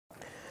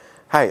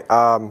Hi,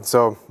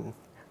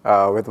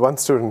 with one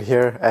student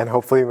here, and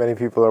hopefully many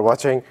people are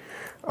watching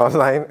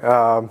online,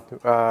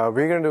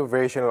 we're going to do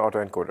variational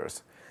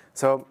autoencoders.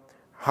 So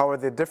how are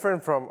they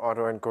different from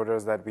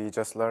autoencoders that we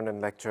just learned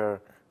in lecture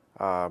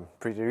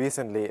pretty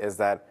recently is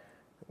that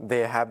they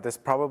have this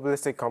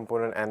probabilistic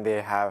component and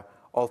they have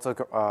also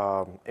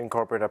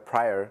incorporate a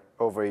prior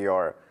over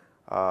your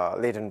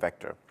latent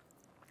vector.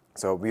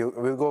 So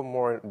we'll go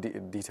more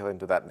detail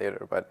into that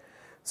later. But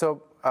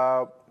so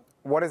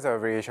what is a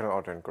variational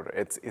autoencoder?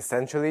 It's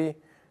essentially,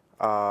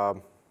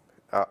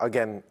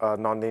 again, a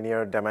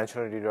nonlinear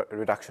dimensional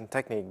reduction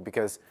technique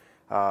because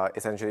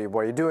essentially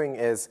what you're doing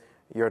is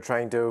you're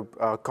trying to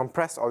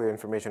compress all your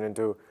information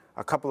into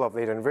a couple of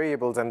latent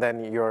variables, and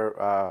then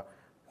you're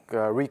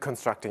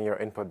reconstructing your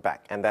input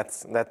back. And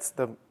that's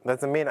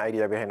the main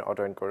idea behind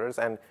autoencoders.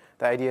 And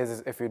the idea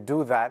is if you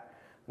do that,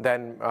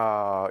 then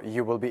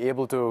you will be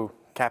able to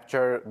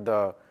capture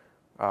the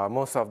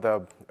most of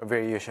the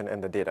variation in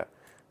the data.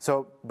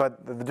 So,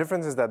 but the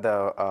difference is that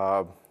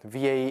the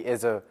VAE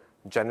is a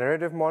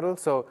generative model.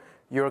 So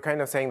you're kind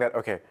of saying that,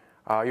 okay,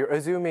 you're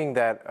assuming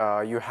that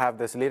you have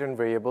this latent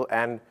variable,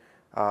 and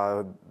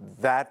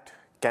that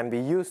can be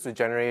used to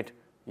generate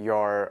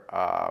your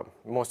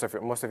most of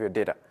your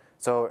data.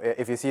 So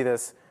if you see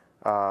this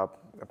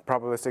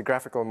probabilistic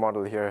graphical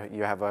model here,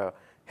 you have a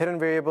hidden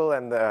variable,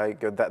 and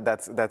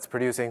that's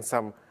producing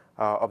some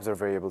observed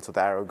variable. So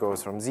the arrow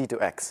goes from Z to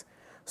X.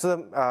 So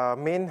the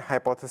main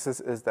hypothesis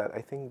is that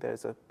I think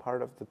there's a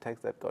part of the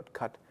text that got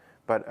cut.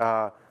 But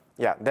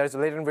yeah, there's a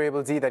latent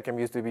variable Z that can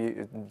be used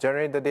to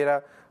generate the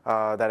data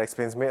that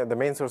explains the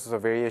main sources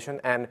of variation.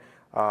 And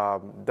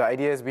the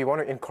idea is we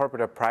want to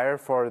incorporate a prior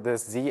for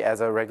this Z as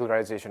a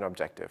regularization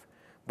objective.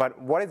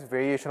 But what is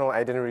variational?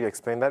 I didn't really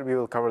explain that. We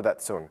will cover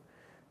that soon.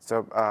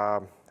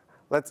 So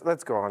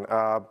let's go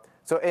on.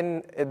 So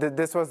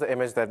this was the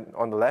image that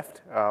on the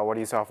left, what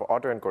you saw for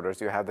autoencoders.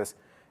 You have this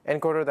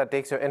encoder that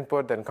takes your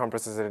input, then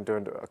compresses it into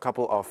a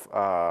couple of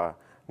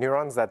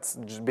neurons. That's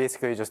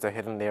basically just a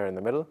hidden layer in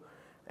the middle.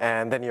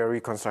 And then you're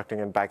reconstructing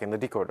it back in the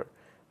decoder.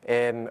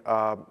 And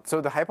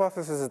so the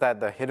hypothesis is that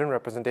the hidden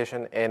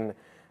representation in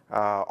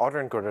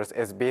autoencoders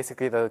is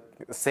basically the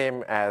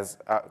same as,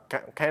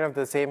 kind of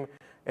the same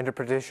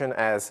interpretation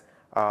as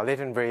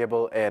latent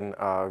variable in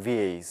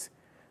VAEs.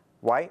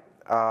 Why?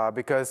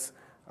 Because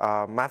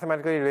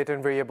mathematically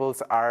latent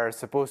variables are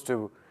supposed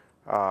to,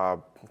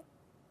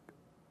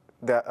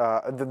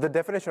 the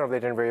definition of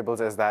latent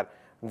variables is that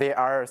they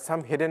are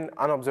some hidden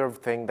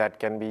unobserved thing that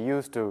can be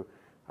used to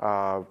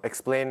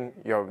explain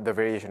the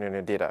variation in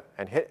your data.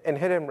 And in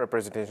hidden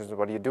representations,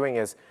 what you're doing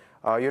is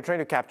you're trying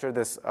to capture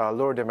this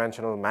lower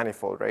dimensional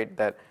manifold, right?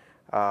 That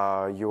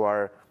you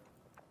are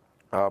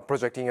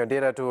projecting your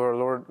data to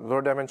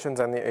lower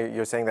dimensions, and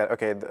you're saying that,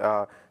 okay,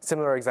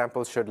 similar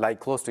examples should lie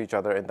close to each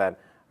other in that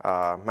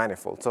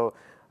manifold. So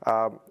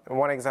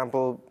one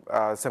example,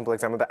 simple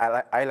example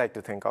that I like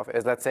to think of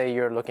is, let's say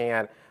you're looking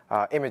at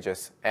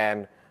images,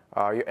 and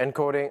you're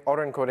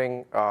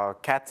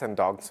autoencoding cats and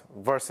dogs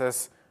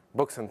versus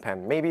books and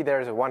pen. Maybe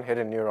there's one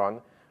hidden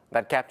neuron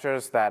that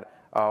captures that,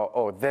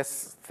 oh,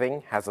 this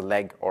thing has a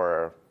leg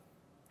or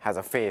has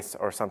a face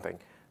or something.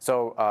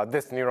 So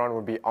this neuron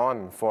would be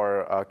on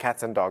for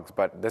cats and dogs,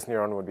 but this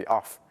neuron would be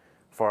off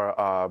for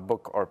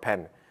book or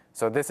pen.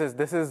 So this is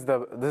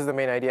the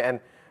main idea, and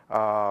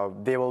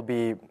they will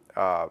be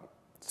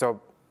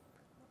so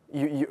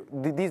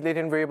these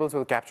latent variables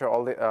will capture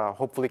all the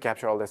hopefully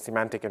capture all the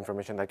semantic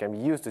information that can be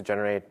used to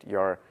generate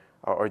your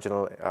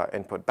original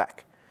input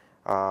back.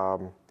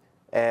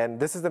 And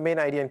this is the main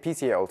idea in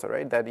PCA also,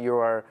 right? That you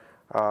are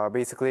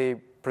basically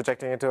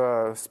projecting into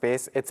a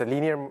space. It's a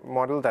linear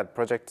model that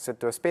projects it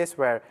to a space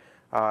where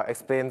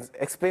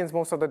explains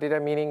most of the data,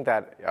 meaning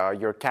that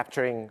you're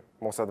capturing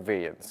most of the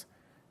variance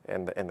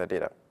in the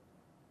data.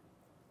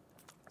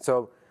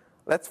 So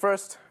let's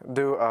first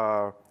do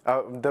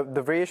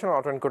the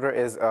variational autoencoder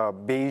is a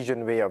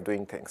Bayesian way of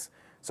doing things.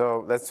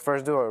 So let's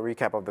first do a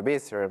recap of the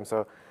Bayes theorem.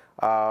 So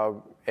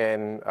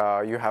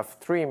you have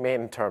three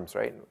main terms,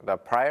 right? The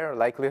prior,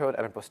 likelihood,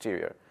 and a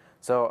posterior.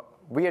 So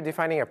we are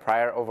defining a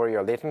prior over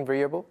your latent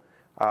variable.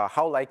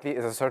 How likely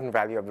is a certain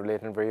value of the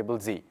latent variable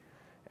Z?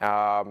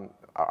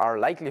 Our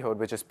likelihood,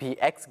 which is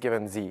Px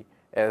given Z,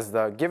 is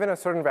given a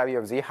certain value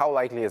of Z, how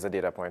likely is a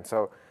data point?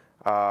 So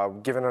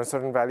given a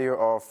certain value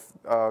of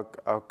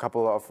a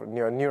couple of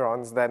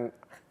neurons, then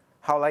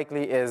how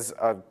likely is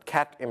a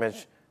cat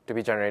image to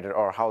be generated,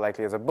 or how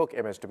likely is a book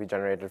image to be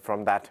generated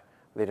from that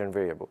latent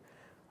variable?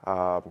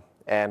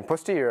 And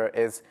posterior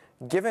is,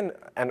 given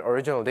an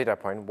original data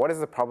point, what is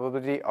the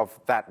probability of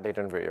that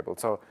latent variable?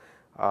 So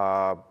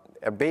a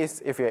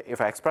Bayes,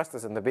 if I express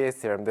this in the Bayes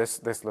theorem,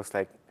 this looks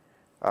like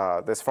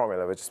this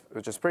formula,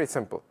 which is pretty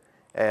simple.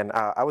 And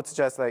I would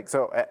suggest, like,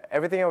 so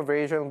everything about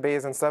variational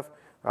Bayes and stuff,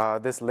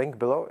 this link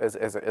below is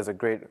a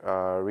great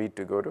read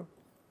to go to.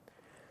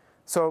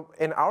 So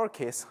in our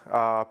case,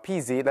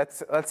 PZ,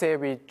 let's say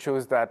we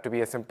choose that to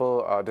be a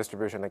simple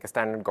distribution, like a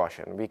standard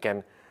Gaussian. We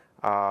can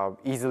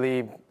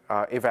easily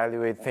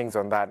evaluate things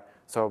on that.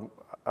 So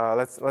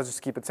let's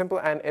just keep it simple,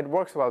 and it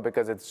works well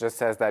because it just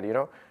says that, you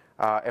know,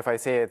 if I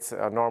say it's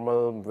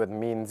normal with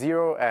mean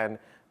 0 and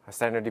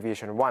standard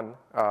deviation 1,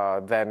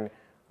 then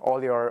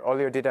all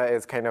your data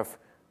is kind of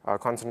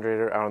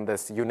concentrated around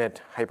this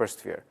unit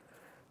hypersphere.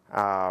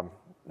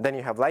 Then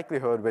you have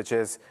likelihood, which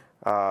is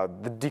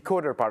the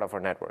decoder part of our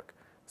network.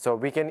 So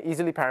we can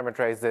easily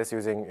parameterize this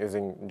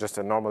using just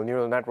a normal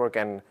neural network.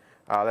 And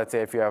let's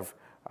say if you have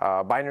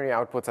binary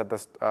outputs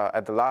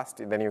at the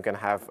last, then you can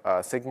have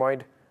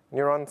sigmoid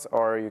neurons,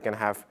 or you can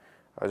have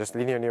just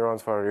linear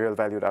neurons for real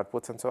valued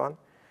outputs and so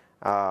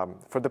on.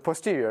 For the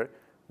posterior,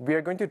 we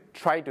are going to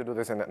try to do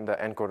this in the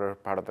encoder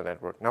part of the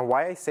network. Now,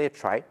 why I say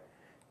try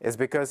is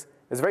because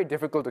it's very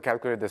difficult to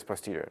calculate this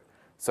posterior.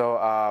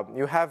 So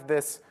you have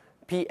this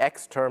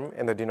px term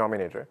in the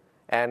denominator,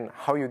 and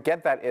how you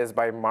get that is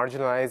by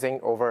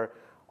marginalizing over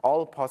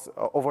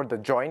over the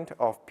joint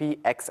of p,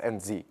 x,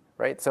 and z,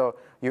 right? So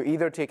you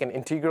either take an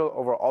integral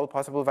over all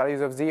possible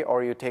values of z,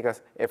 or you take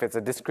if it's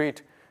a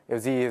discrete,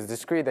 if z is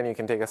discrete, then you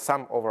can take a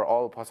sum over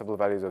all possible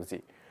values of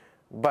z.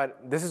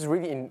 But this is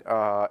really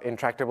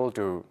intractable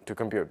to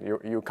compute.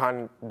 You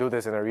can't do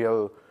this in a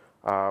real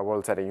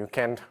world setting. You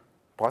can't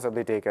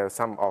possibly take a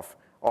sum of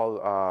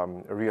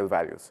all real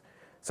values.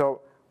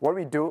 So what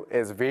we do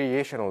is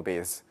variational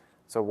base.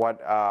 So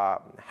what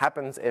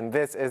happens in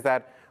this is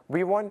that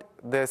we want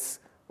this,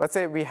 let's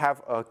say we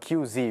have a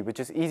QZ, which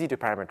is easy to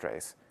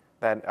parameterize,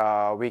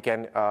 that we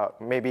can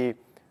maybe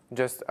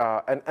just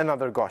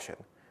another Gaussian.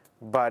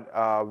 But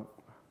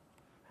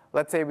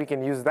let's say we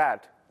can use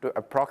that to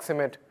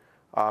approximate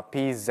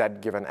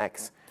PZ given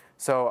X.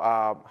 So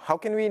how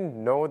can we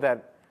know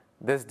that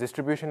this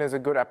distribution is a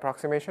good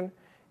approximation?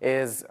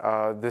 Is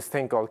this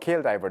thing called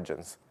Kale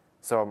divergence.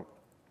 So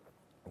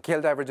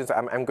Kale divergence,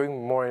 I'm going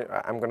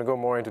to go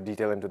more into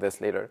detail into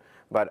this later.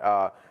 But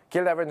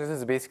Kale divergence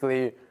is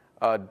basically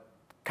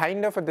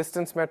kind of a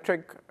distance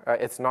metric.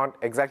 It's not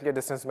exactly a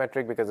distance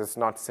metric because it's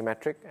not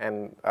symmetric.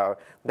 And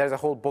there's a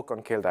whole book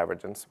on Kale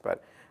divergence.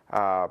 But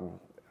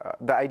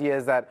the idea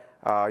is that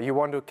you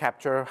want to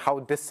capture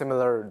how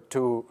dissimilar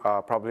two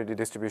probability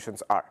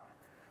distributions are.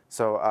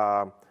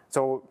 So,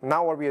 so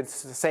now what we are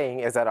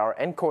saying is that our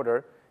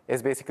encoder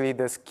is basically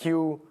this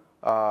Q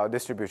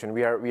distribution.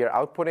 We are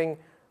outputting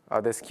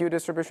this Q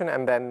distribution,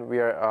 and then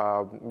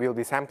we'll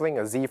be sampling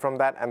a Z from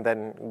that, and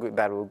then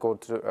that will go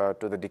to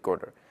the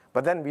decoder.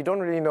 But then we don't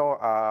really know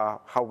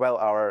how well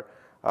our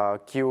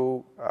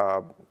Q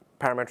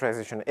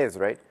parameterization is,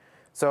 right?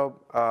 So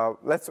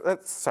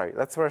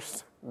let's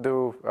first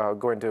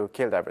go into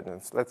Kale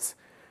divergence. Let's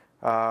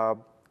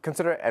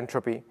consider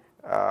entropy,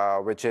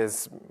 which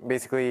is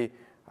basically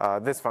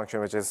this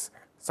function, which is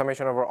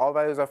summation over all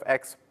values of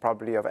x,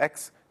 probability of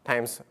x,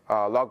 times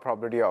log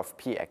probability of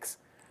px.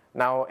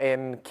 Now,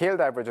 in Kale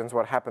divergence,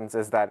 what happens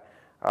is that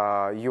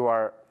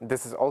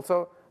this is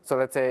also, so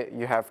let's say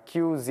you have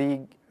q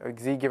z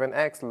given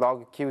x,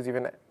 log q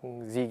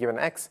z given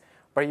x,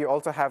 but you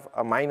also have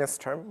a minus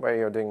term where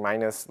you're doing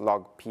minus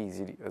log p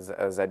z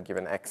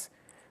given x.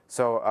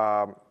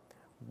 So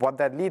what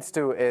that leads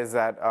to is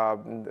that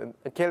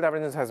Kale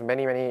divergence has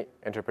many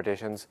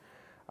interpretations.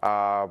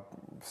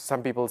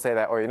 Some people say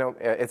that,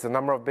 it's the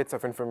number of bits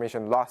of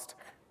information lost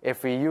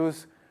if we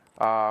use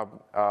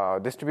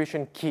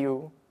distribution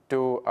Q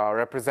to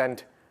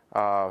represent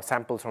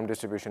samples from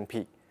distribution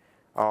P.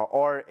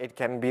 Or it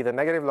can be the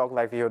negative log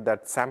likelihood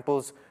that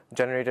samples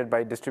generated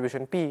by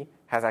distribution P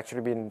has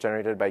actually been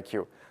generated by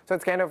Q. So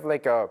it's kind of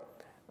like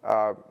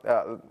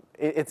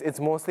it's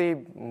mostly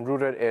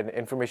rooted in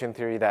information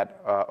theory that,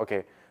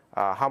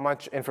 how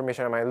much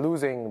information am I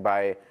losing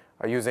by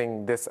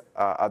using this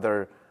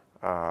other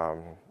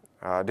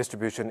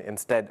distribution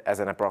instead as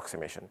an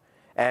approximation.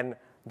 And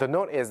the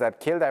note is that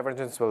Kale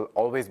divergence will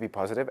always be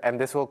positive, and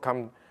this will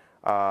come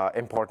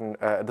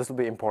this will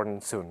be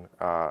important soon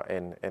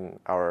in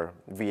our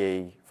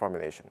VA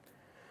formulation.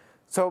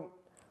 So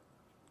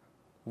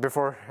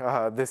before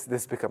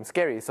this becomes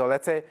scary, so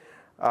let's say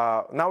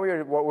now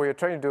what we're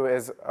trying to do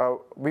is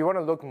we want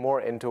to look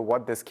more into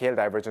what this Kale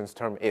divergence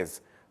term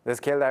is. This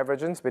Kale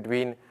divergence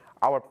between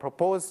our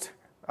proposed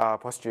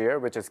posterior,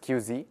 which is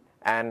QZ,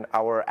 and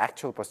our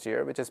actual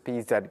posterior, which is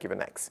PZ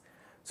given X.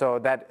 So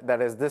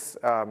that is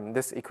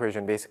this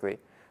equation basically.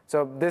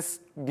 So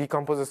this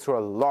decomposes through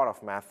a lot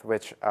of math,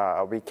 which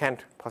we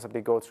can't possibly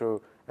go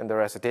through in the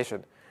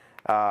recitation,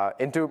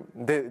 into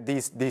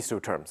these two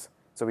terms.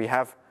 So we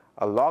have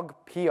a log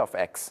P of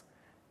X,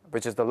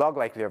 which is the log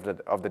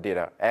likelihood of the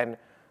data. And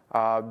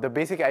the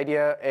basic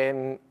idea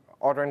in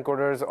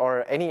autoencoders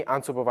or any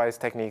unsupervised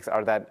techniques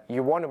are that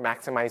you want to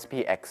maximize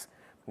Px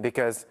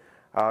because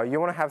you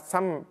want to have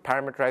some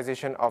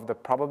parameterization of the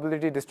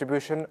probability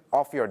distribution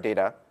of your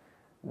data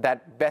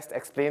that best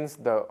explains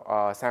the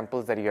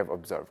samples that you have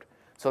observed.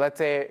 So let's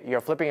say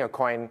you're flipping a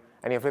coin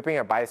and you're flipping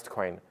a biased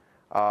coin.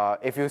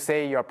 If you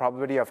say your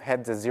probability of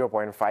heads is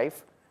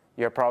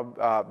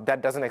 0.5,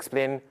 that doesn't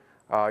explain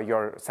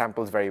your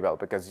samples very well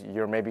because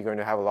you're maybe going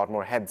to have a lot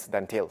more heads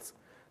than tails.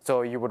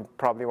 So you would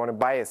probably want to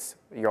bias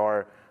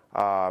your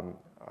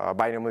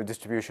binomial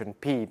distribution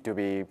P to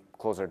be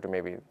closer to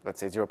maybe, let's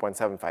say,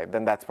 0.75,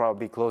 then that's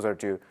probably closer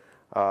to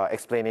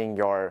explaining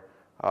your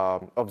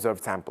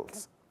observed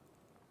samples.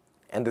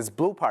 And this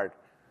blue part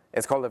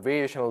is called the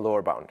variational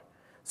lower bound.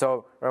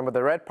 So remember,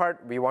 the red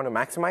part we want to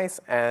maximize,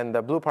 and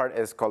the blue part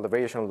is called the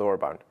variational lower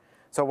bound.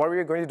 So what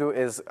we're going to do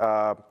is,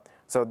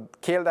 so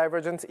KL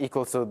divergence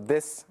equals to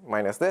this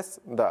minus this,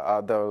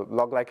 the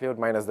log likelihood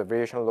minus the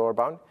variational lower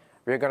bound.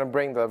 We're going to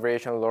bring the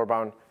variational lower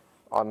bound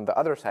on the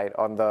other side,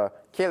 on the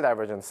KL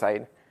divergence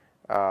side.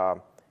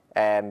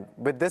 And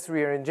with this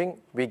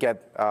rearranging, we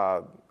get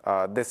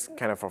this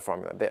kind of a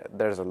formula.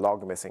 There's a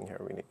log missing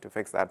here. We need to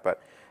fix that.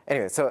 But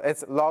anyway, so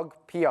it's log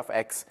p of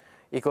x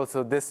equals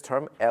to this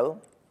term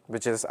L,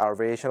 which is our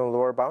variational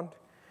lower bound,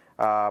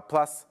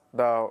 plus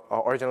the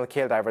original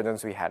KL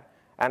divergence we had.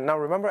 And now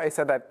remember I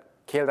said that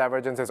KL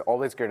divergence is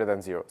always greater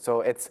than 0.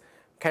 So it's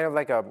kind of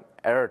like an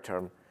error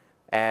term.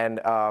 And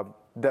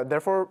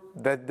therefore,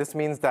 this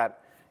means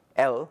that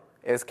L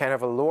is kind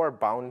of a lower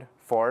bound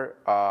for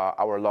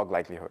our log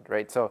likelihood,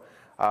 right? So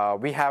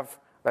we have,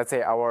 let's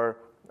say, our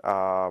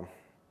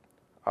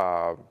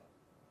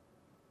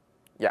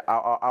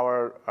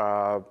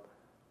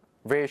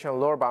variational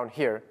lower bound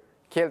here.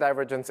 KL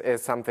divergence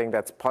is something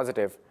that's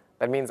positive.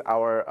 That means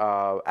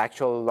our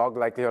actual log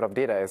likelihood of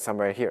data is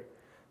somewhere here.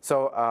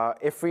 So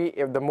if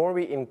the more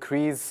we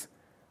increase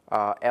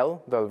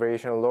L, the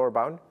variational lower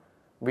bound,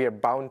 we are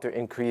bound to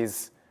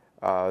increase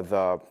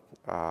the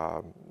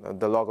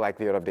log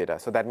likelihood of data.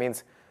 So that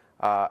means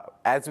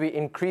as we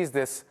increase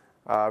this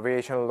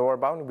variational lower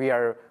bound, we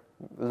are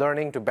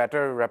learning to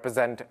better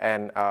represent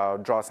and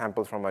draw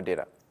samples from our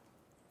data.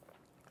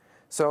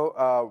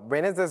 So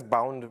when is this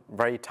bound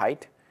very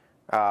tight?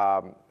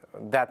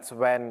 That's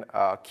when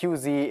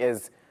QZ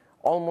is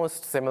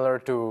almost similar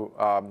to,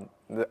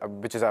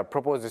 which is a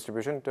proposed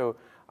distribution, to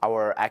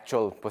our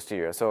actual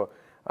posterior. So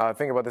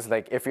think about this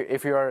like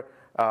if your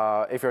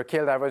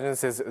KL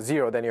divergence is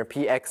 0, then your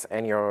PX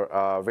and your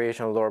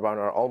variational lower bound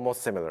are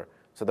almost similar.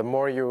 So the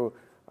more you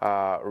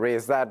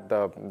raise that,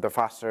 the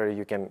faster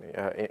you can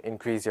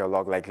increase your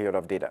log likelihood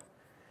of data.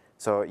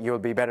 So you'll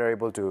be better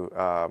able to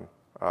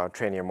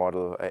train your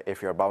model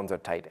if your bounds are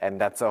tight.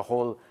 And that's a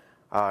whole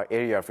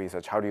area of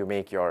research. How do you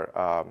make your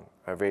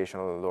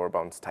variational lower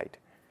bounds tight?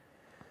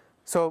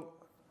 So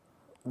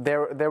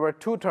there were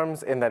two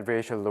terms in that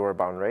variational lower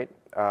bound, right?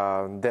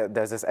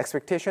 There's this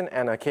expectation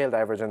and a KL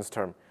divergence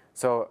term.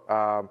 So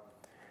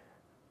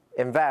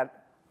in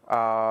that,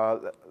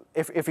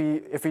 if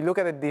we look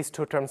at these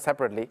two terms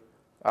separately,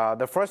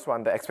 the first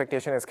one, the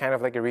expectation, is kind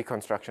of like a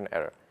reconstruction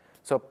error.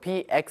 So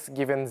Px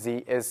given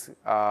z is,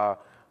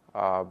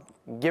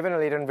 given a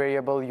latent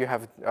variable, you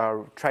have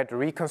tried to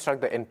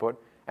reconstruct the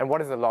input, and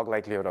what is the log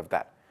likelihood of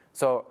that?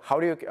 So how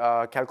do you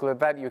calculate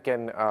that? You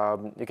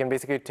can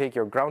basically take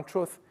your ground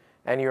truth,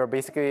 and you're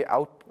basically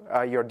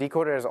your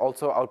decoder is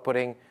also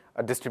outputting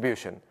a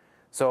distribution.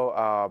 So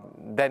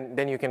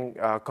then you can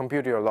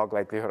compute your log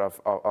likelihood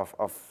of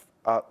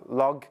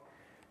log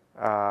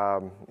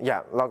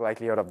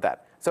likelihood of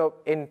that. So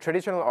in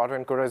traditional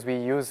autoencoders, we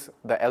use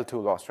the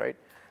L2 loss, right?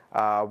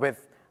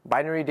 With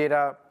binary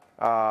data,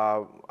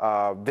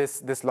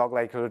 this log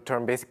likelihood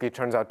term basically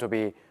turns out to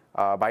be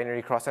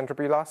binary cross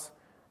entropy loss.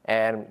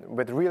 And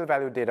with real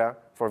value data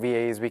for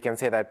VAEs, we can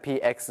say that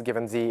Px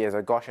given z is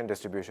a Gaussian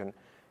distribution.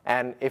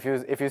 And if you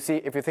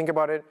think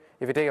about it,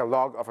 if you take a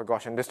log of a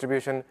Gaussian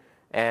distribution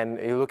and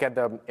you look at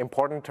the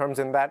important terms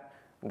in that,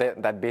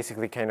 that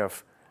basically kind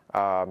of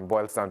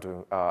boils down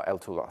to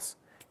L2 loss.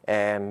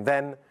 And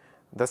then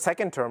the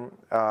second term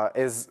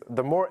is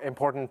the more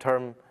important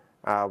term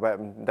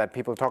that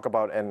people talk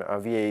about in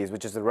VAEs,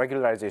 which is the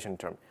regularization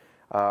term.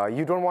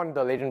 You don't want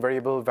the latent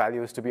variable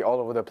values to be all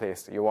over the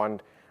place. You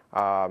want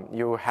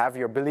you have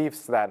your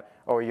beliefs that,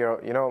 oh,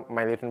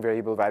 my latent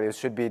variable values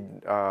should be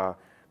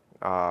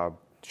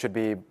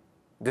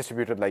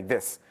distributed like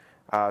this.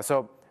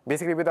 So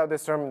basically, without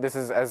this term, this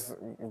is as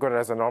good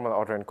as a normal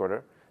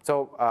autoencoder.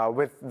 So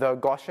with the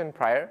Gaussian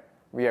prior,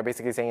 we are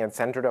basically saying it's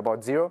centered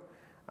about 0.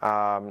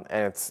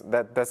 And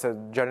that's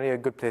generally a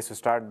good place to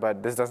start,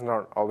 but this does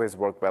not always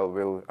work well.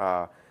 We'll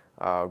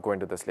go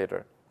into this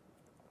later.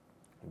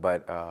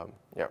 But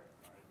yeah.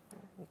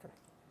 Okay.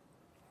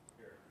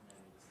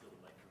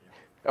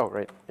 Oh,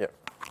 right, yeah.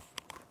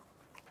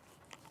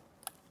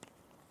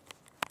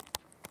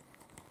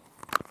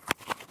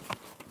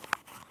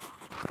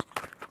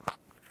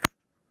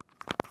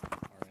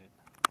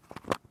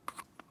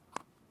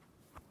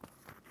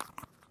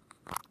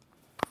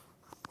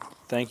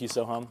 Thank you,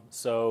 Soham.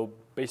 So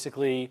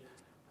basically,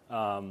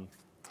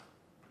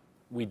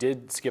 we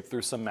did skip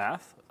through some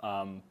math,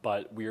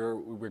 but we're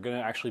going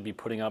to actually be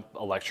putting up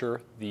a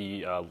lecture,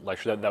 the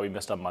lecture that we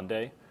missed on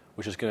Monday,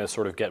 which is going to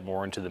sort of get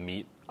more into the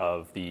meat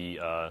of the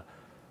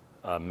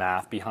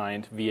math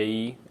behind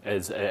VAE,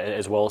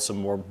 as well as some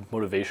more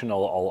motivation,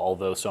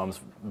 although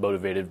Soham's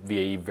motivated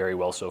VAE very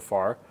well so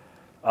far.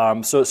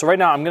 So right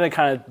now, I'm going to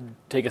kind of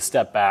take a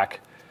step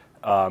back,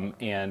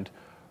 and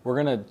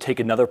we're going to take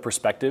another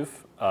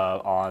perspective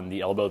on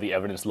the elbow, the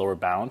evidence lower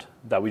bound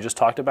that we just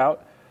talked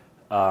about.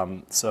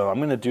 So I'm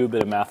going to do a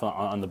bit of math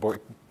on the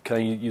board. Can I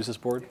use this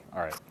board? All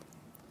right.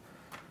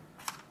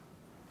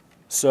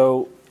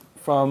 So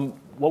from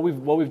what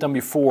we've done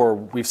before,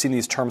 we've seen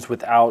these terms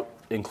without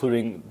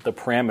including the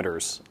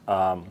parameters.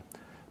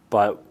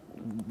 But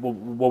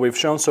what we've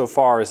shown so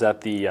far is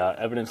that the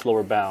evidence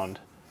lower bound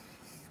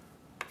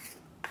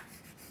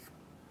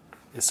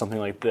is something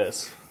like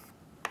this.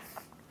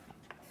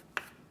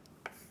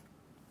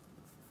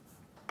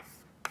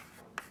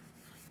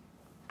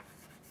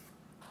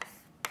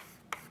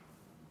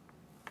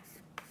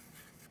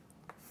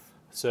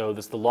 So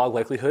this is the log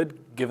likelihood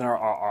given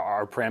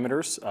our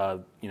parameters.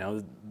 You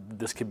know,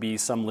 this could be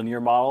some linear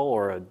model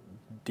or a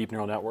deep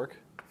neural network.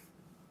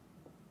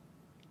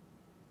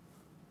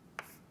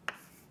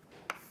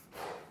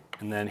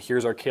 And then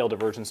here's our KL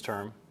divergence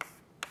term.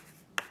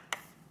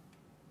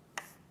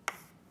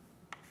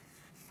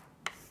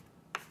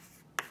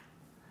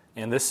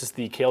 And this is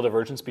the KL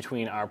divergence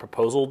between our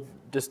proposal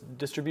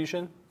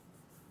distribution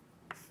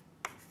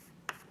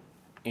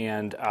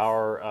and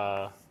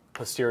our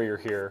posterior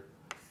here,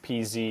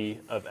 PZ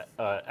of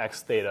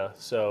x theta.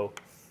 So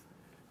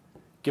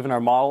given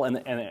our model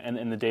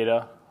and the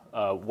data,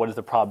 what is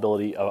the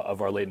probability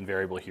of our latent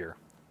variable here?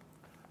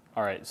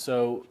 All right,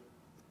 so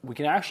we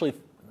can actually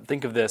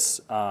think of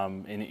this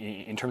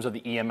in terms of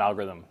the EM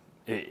algorithm,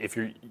 if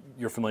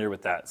you're familiar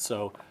with that.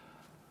 So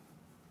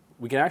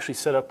we can actually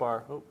set up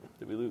our, oh,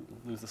 did we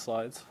lose the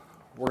slides?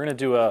 We're going to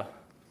do a,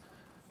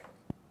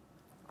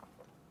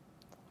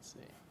 let's see,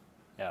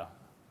 yeah.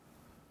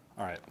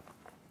 All right.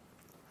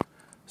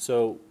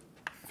 So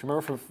if you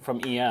remember from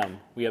EM,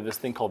 we have this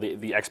thing called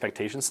the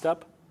expectation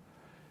step,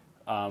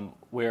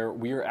 where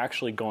we are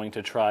actually going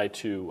to try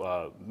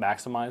to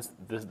maximize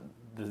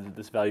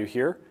this value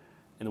here.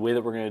 And the way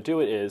that we're going to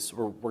do it is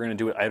we're going to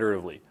do it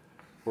iteratively.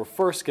 We're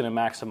first going to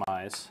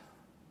maximize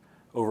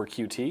over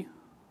QT.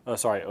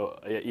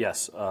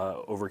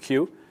 Over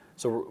Q.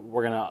 So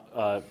we're going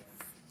to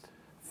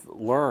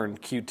learn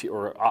QT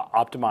or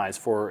optimize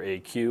for a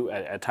Q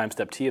at time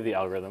step T of the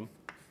algorithm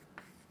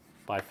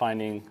by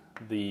finding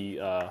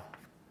the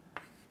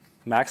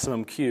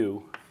maximum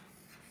Q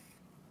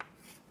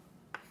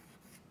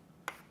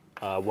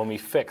when we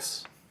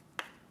fix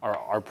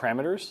our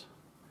parameters.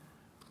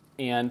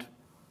 And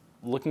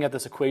looking at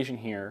this equation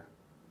here,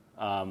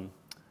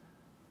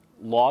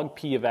 log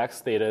P of x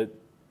theta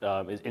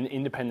is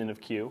independent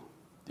of Q.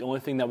 The only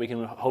thing that we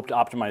can hope to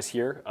optimize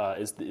here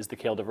is the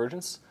KL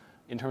divergence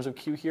in terms of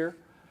Q here.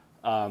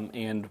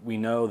 And we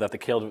know that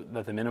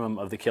the minimum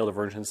of the KL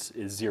divergence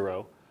is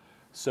 0.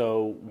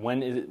 So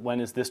when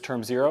is this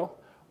term 0?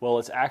 Well,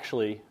 it's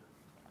actually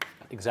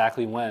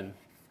exactly when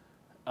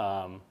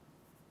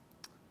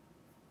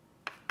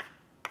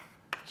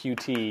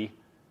QT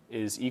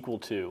is equal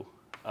to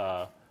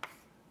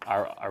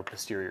our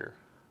posterior.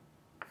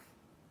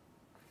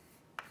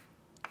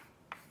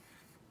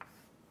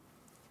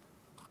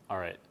 All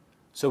right,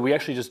 so we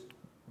actually just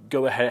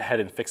go ahead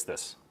and fix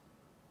this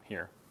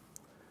here.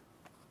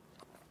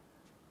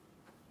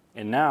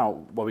 And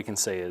now what we can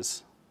say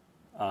is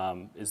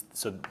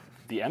so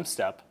the M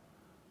step,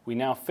 we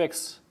now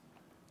fix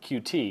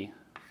QT,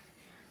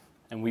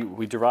 and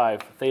we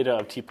derive theta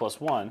of T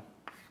plus 1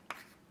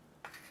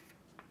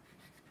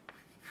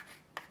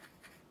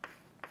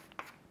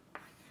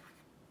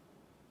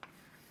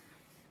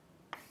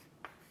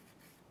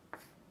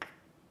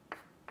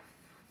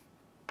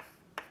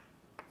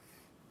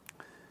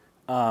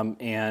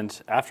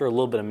 and after a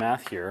little bit of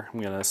math here,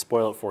 I'm going to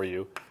spoil it for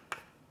you.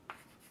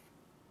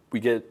 We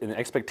get an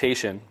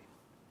expectation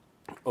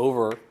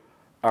over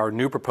our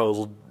new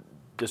proposal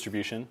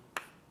distribution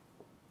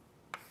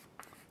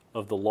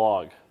of the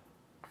log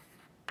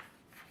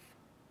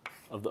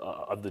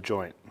of the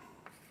joint.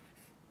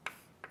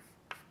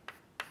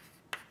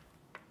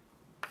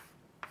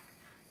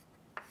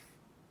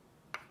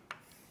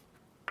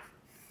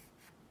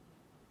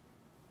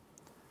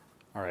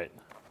 All right.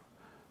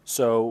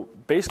 So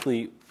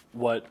basically,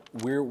 what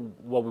we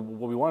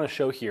want to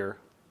show here,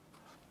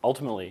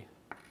 ultimately,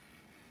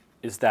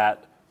 is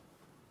that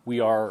we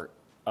are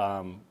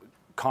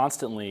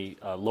constantly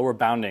lower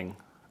bounding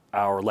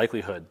our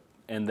likelihood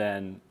and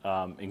then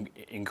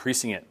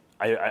increasing it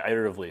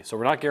iteratively. So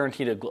we're not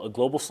guaranteed a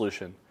global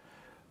solution,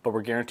 but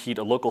we're guaranteed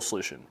a local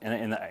solution.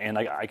 And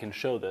I can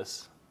show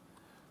this.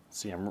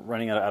 See, I'm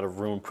running out of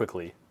room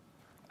quickly.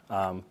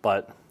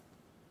 But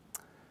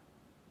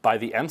by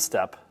the M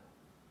step,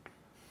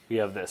 we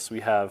have this.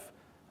 We have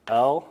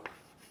L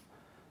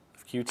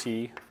of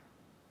QT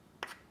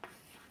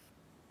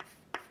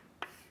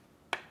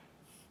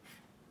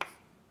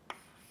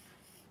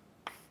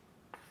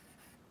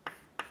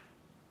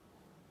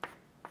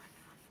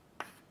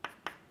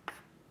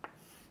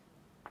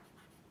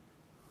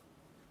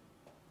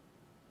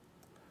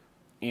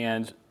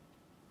and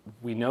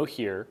we know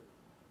here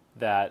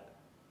that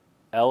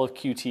L of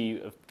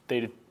QT of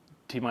theta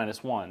T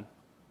minus 1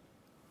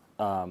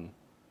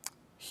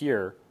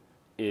 here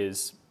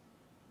is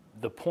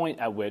the point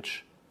at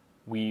which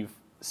we've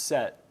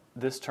set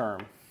this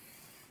term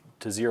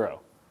to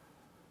 0.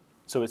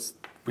 So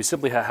we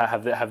simply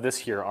have this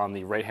here on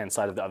the right-hand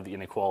side of the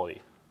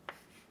inequality.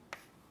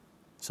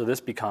 So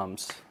this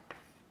becomes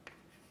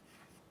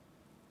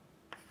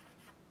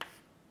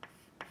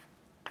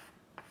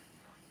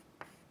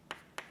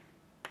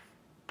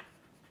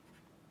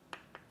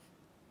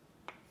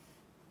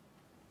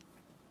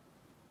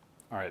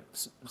all right,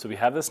 so we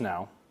have this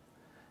now,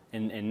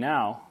 and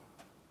now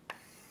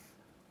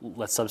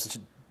let's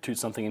substitute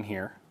something in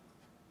here,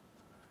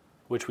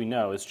 which we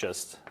know is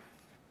just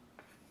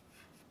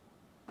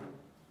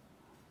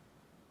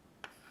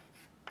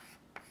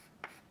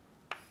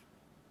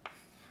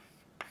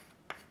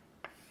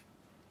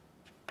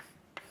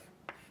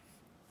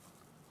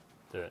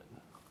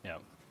yeah.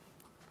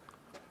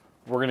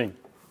 We're going to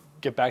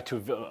get back to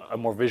a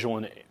more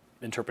visual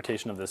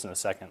interpretation of this in a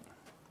second.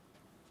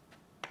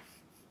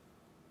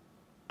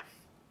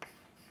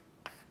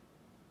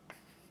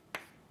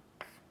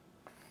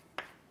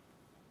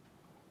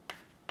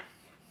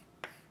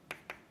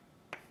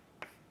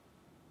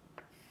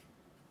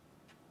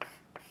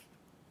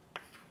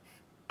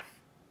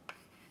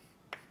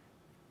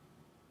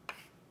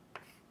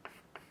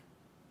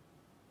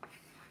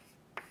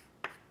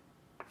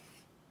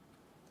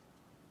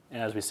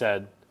 And as we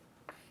said,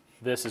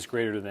 this is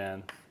greater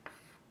than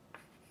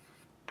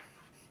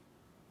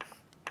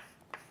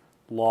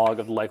log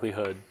of the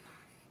likelihood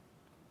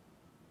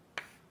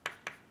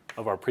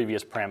of our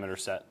previous parameter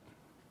set.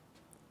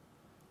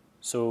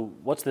 So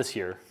what's this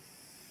here?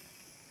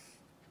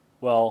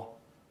 Well,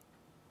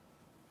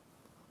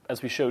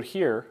 as we showed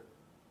here,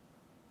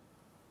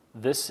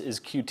 this is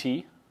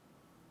Qt.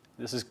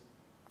 This is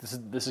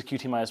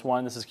Qt minus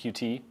 1. This is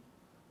Qt,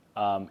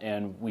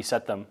 and we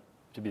set them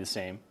to be the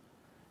same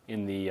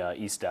in the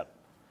E step.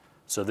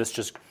 So this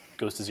just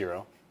goes to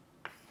 0.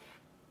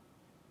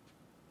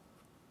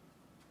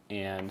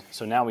 And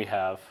so now we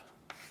have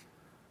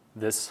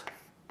this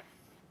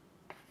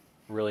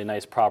really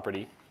nice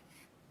property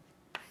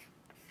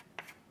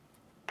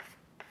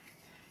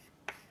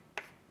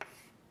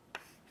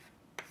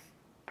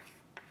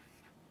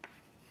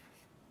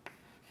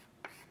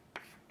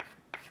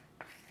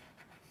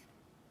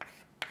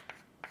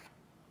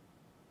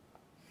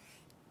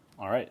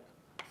all right.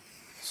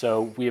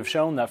 So we have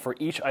shown that for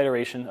each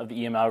iteration of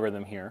the EM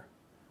algorithm here,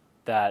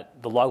 that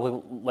the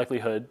log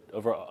likelihood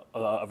of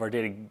our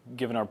data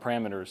given our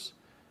parameters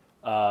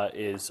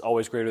is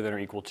always greater than or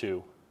equal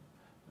to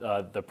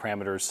the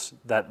parameters,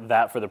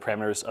 that for the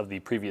parameters of the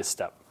previous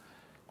step.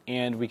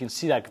 And we can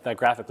see that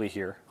graphically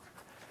here,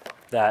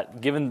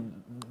 that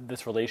given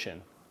this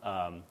relation,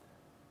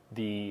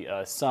 the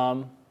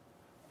sum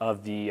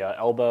of the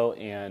elbow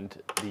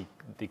and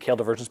the Kale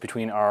divergence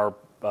between our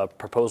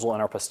proposal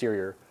and our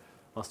posterior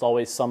must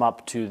always sum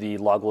up to the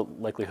log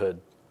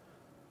likelihood.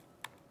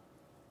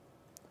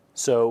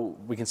 So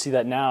we can see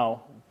that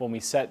now when we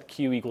set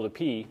Q equal to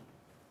P,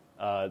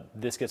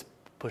 this gets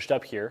pushed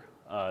up here.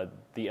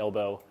 The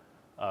elbow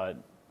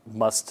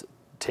must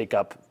take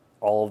up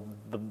all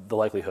of the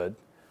likelihood.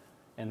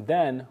 And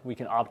then we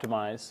can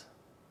optimize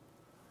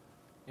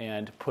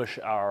and push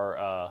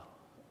our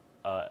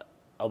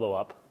elbow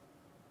up.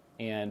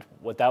 And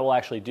what that will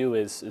actually do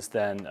is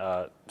then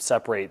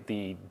separate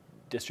the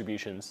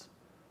distributions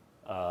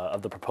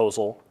of the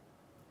proposal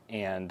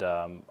and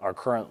our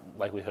current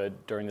likelihood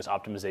during this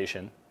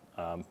optimization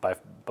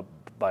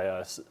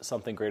by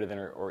something greater than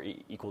or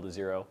equal to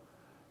 0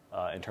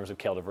 in terms of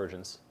Kale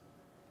divergence.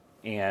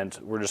 And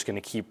we're just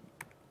going to keep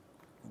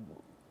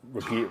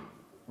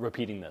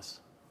repeating this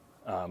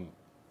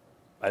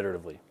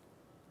iteratively.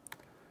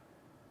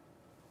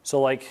 So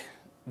like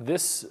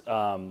this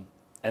and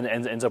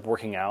ends up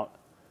working out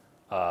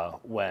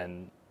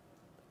when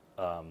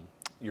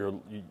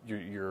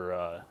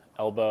your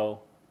elbow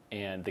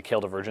and the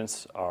Kale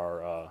divergence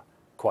are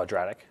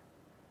quadratic.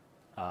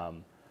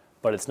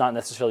 But it's not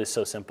necessarily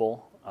so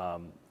simple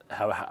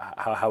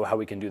how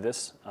we can do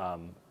this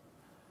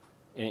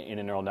in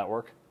a neural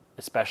network,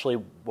 especially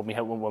when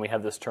we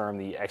have this term,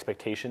 the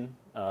expectation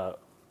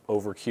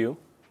over Q.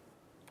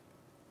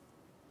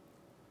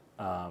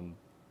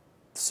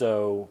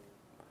 So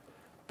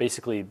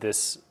basically,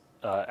 this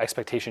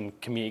expectation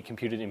can be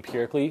computed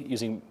empirically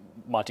using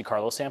Monte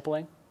Carlo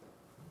sampling.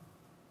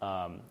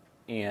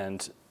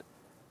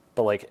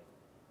 But like,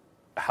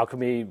 how can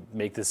we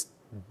make this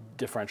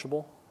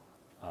differentiable,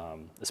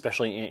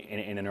 especially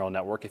in a neural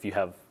network if you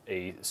have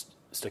a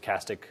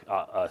stochastic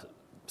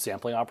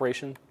sampling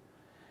operation?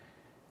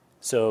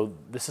 So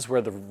this is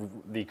where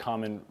the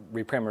common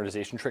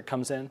reparameterization trick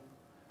comes in.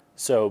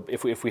 So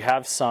if we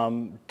have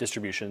some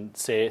distribution,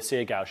 say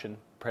a Gaussian,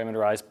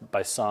 parameterized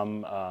by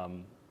some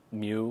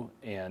mu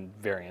and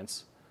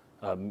variance,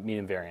 mean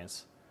and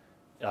variance,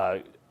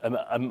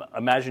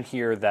 imagine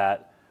here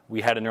that we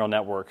had a neural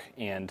network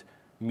and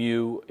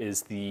mu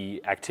is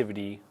the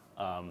activity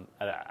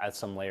at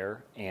some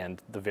layer,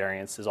 and the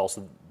variance is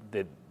also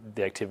the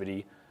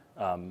activity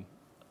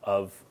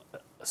of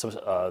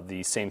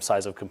the same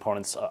size of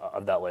components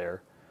of that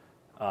layer.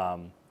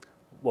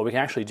 What we can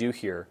actually do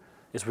here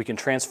is we can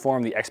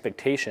transform the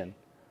expectation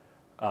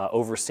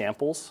over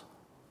samples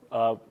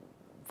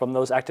from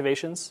those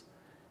activations,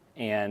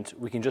 and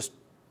we can just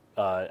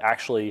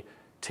actually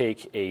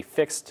take a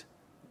fixed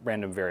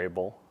random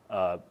variable.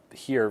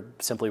 Here,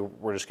 simply,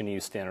 we're just going to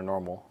use standard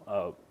normal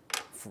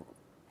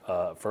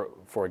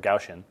for a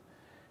Gaussian.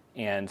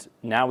 And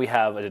now we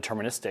have a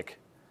deterministic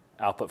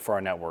output for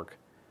our network.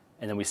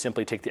 And then we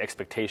simply take the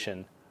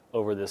expectation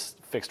over this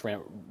fixed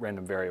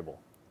random variable.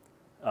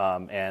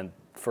 And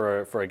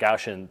for a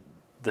Gaussian,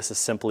 this is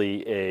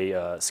simply a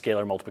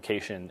scalar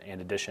multiplication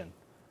and addition.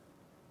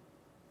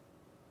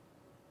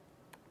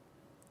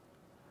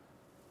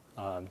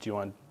 Do you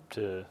want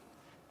to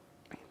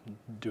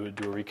do a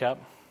recap?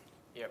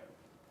 Yep.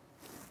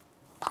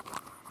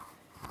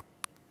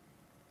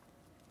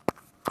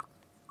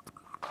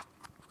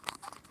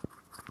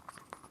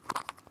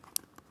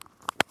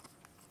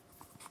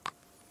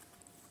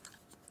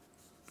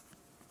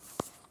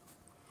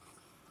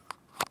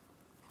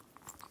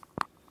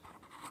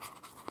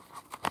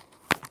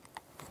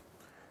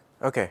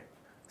 Okay,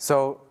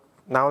 so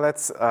now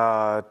let's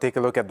take a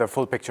look at the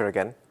full picture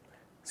again.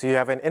 So you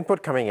have an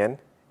input coming in,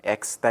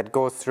 x, that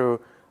goes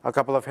through a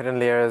couple of hidden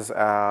layers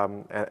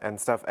and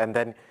stuff, and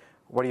then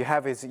what you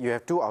have is you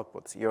have two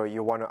outputs.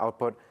 You want to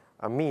output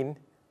a mean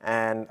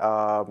and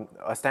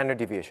a standard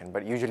deviation,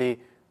 but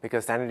usually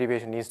because standard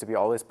deviation needs to be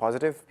always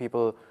positive,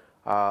 people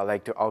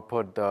like to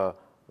output the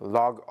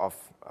log of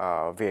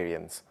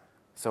variance.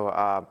 So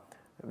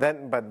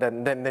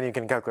then you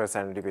can calculate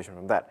standard deviation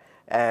from that.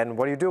 And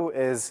what you do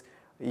is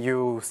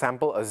you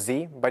sample a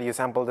z, but you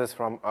sample this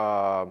from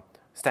a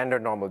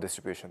standard normal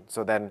distribution.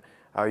 So then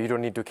you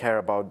don't need to care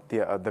about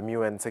the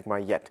mu and sigma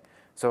yet.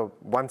 So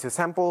once you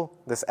sample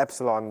this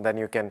epsilon, then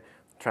you can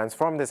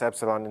transform this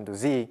epsilon into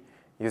z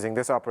using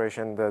this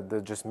operation,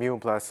 the just mu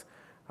plus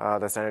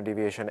the standard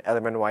deviation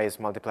element-wise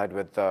multiplied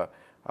with the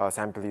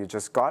sample you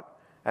just got.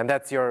 And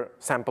that's your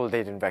sample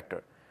latent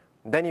vector.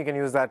 Then you can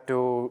use that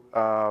to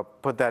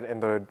put that in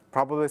the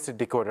probabilistic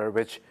decoder,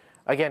 which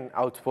again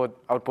outputs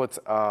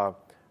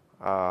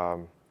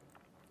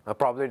a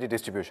probability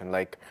distribution.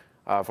 Like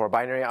for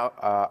binary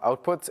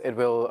outputs, it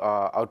will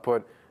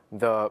output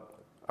the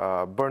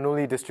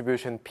Bernoulli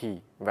distribution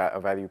p,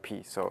 value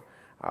p. So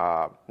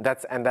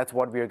that's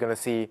what we are going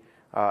to see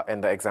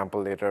in the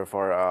example later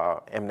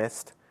for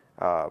MNIST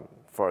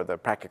for the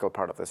practical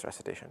part of this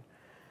recitation.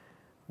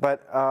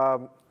 But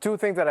two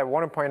things that I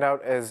want to point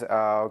out is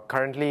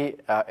currently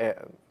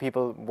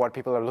what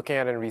people are looking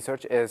at in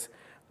research is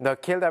the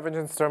Keil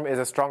divergence term is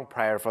a strong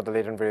prior for the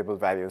latent variable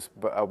values,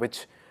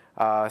 which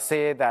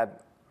say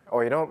that,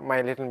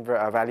 my latent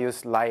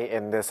values lie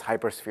in this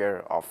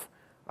hypersphere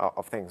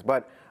of things.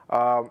 But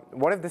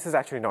what if this is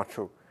actually not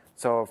true?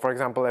 So for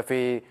example, if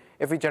we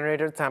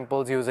generated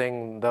samples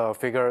using the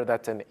figure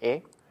that's in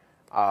A,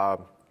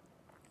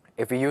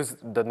 if we use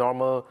the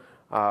normal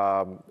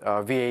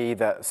VAE,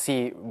 the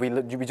C,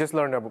 we just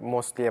learned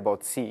mostly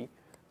about C,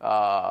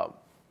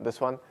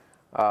 this one.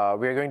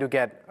 We're going to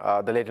get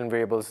the latent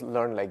variables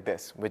learned like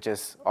this, which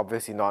is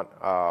obviously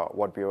not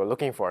what we were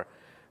looking for.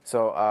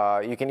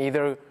 So you can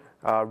either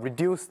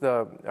reduce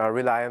the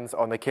reliance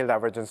on the Keil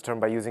divergence term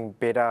by using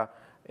beta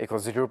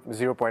equals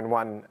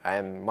 0.1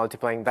 and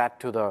multiplying that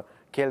to the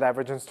Keil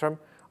divergence term,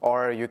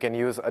 or you can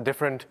use a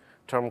different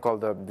term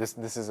called this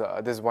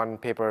one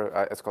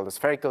paper, it's called the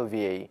spherical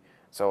VAE.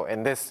 So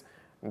in this,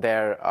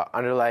 their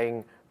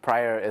underlying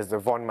prior is the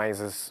von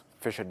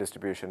Mises-Fisher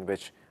distribution,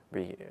 which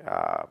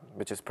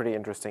is pretty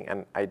interesting,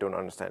 and I don't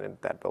understand it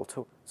that well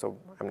too, so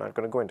I'm not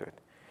going to go into it.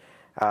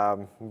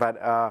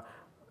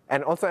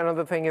 And also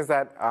another thing is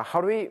that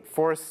how do we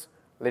force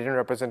latent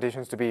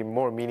representations to be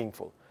more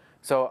meaningful?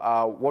 So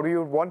what we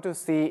would want to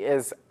see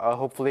is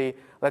hopefully,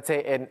 let's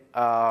say in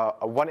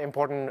one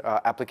important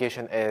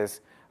application is,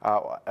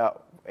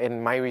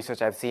 in my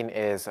research I've seen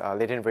is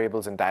latent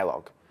variables in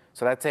dialogue.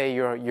 So let's say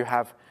you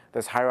have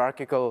this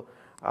hierarchical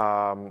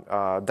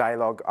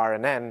dialogue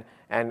RNN,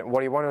 and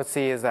what you want to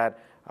see is that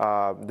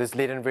this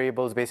latent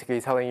variable is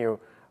basically telling you,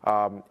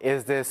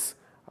 is this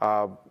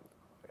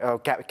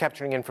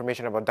capturing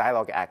information about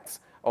dialogue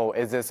acts? Oh,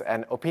 is this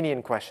an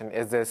opinion question?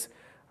 Is this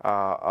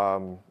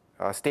a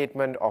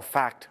statement of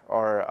fact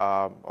or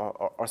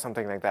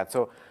something like that?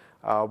 So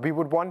we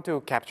would want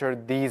to capture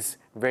these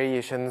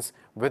variations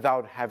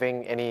without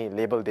having any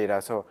label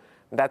data. So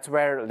that's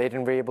where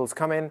latent variables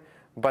come in.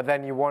 But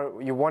then you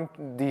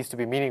want these to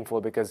be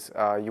meaningful because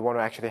you want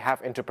to actually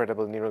have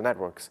interpretable neural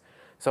networks.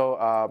 So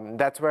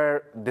that's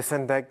where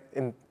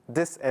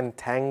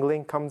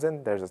disentangling comes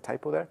in. There's a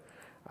typo there,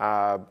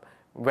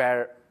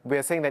 where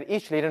we're saying that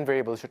each latent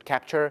variable should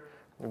capture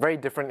very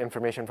different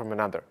information from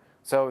another.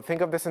 So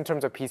think of this in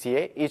terms of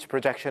PCA. Each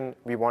projection,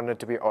 we want it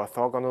to be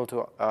orthogonal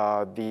to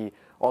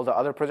all the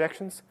other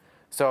projections.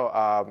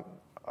 So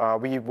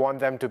we want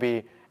them to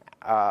be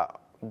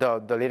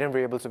the latent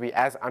variables to be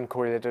as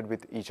uncorrelated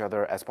with each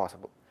other as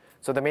possible.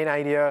 So the main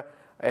idea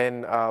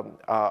in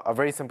a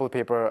very simple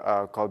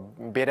paper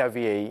called beta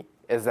VAE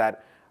is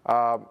that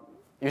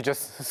you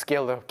just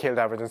scale the Keil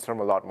divergence term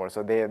a lot more.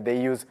 So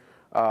they use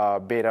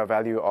beta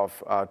value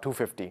of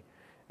 250.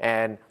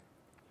 And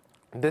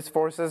this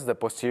forces the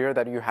posterior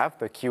that you have,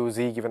 the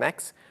QZ given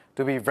X,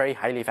 to be very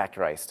highly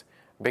factorized.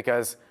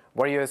 Because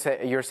what you're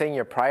saying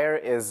your prior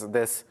is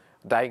this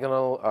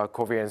diagonal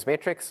covariance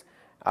matrix,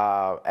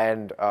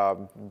 and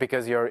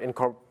because you're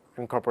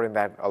incorporating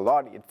that a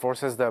lot, it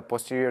forces the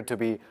posterior to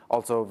be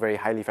also very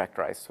highly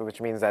factorized, so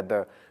which means that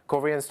the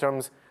covariance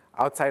terms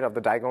outside of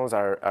the diagonals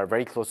are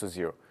very close to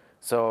 0.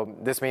 So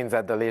this means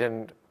that the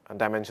latent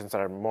dimensions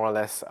are more or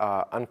less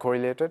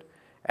uncorrelated,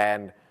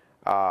 and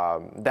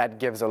that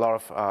gives a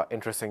lot of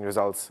interesting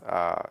results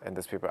in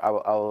this paper.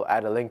 I'll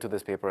add a link to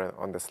this paper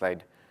on the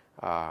slide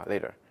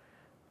later.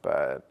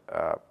 But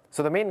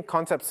so the main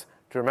concepts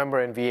to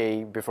remember in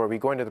VAE before we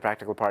go into the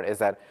practical part is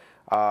that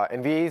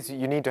in VAEs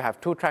you need to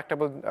have two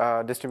tractable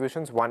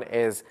distributions. One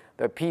is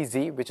the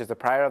PZ, which is the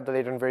prior of the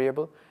latent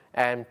variable,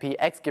 and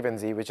Px given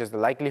z, which is the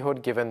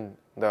likelihood given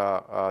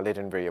the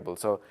latent variable.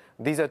 So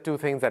these are two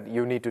things that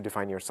you need to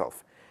define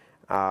yourself.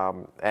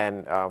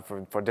 And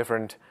for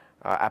different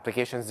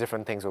applications,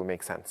 different things will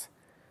make sense.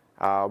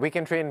 We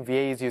can train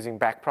VAEs using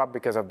backprop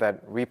because of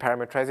that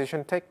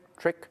reparametrization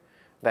trick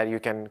that you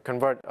can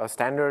convert a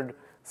standard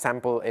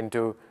sample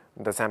into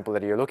the sample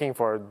that you're looking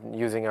for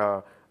using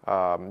a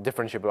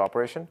differentiable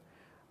operation.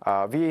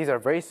 VAEs are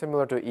very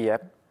similar to EM.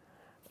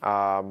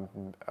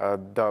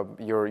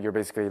 You're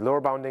basically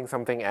lower bounding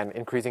something and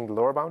increasing the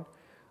lower bound.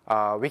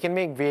 We can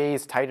make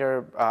VAEs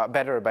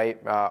better by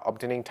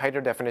obtaining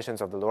tighter definitions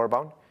of the lower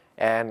bound.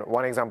 And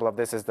one example of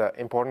this is the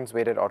importance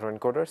weighted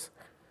autoencoders.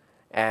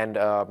 And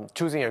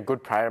choosing a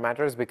good prior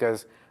matters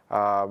because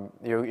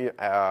you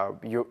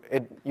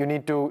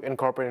need to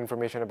incorporate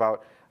information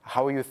about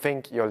how you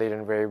think your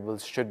latent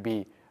variables should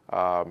be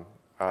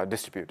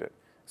distributed.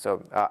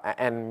 So,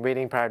 and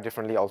weighting prior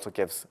differently also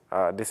gives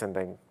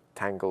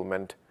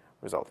disentanglement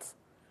results.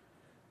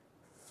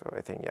 So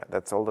I think, yeah,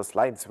 that's all the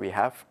slides we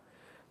have.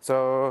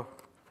 So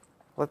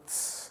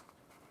let's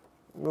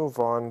move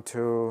on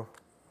to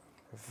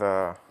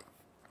the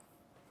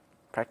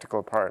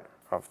practical part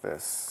of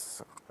this.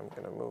 So I'm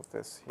going to move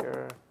this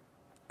here.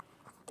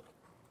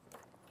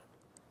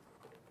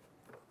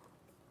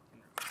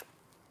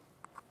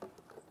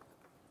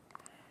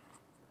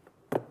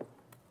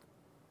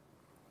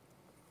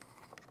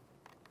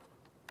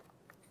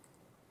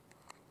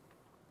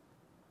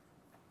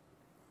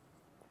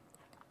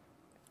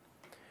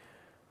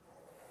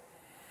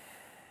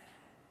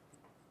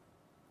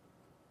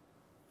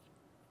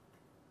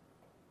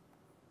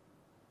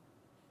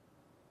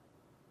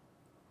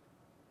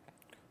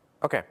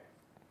 Okay,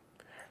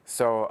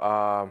 so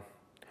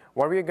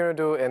what we're going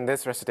to do in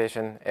this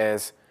recitation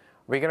is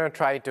we're going to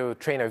try to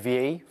train a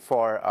VAE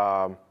for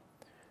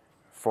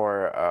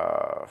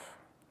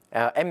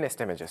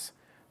MNIST images.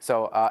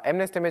 So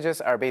MNIST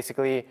images are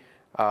basically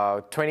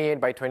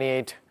 28 by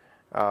 28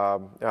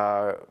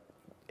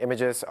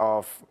 images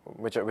of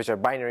which are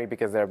binary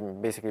because they're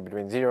basically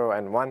between 0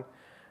 and 1.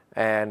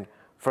 And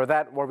for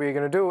that, what we're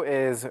going to do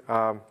is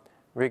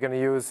we're going to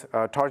use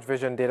torch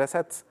vision data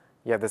sets.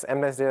 You have this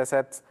MNIST data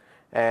sets.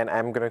 And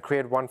I'm going to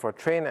create one for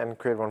train and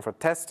create one for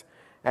test.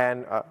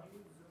 And oh,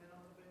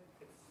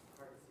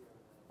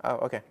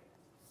 okay,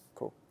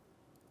 cool.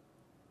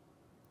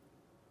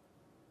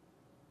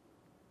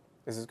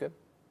 Is this good?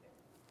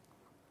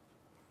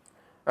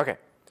 Okay,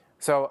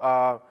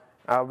 so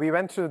we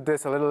went through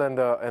this a little in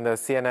the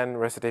CNN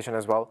recitation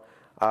as well.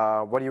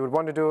 What you would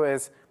want to do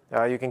is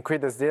you can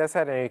create this data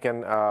set, and you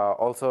can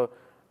also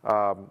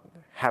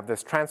have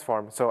this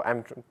transform. So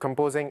I'm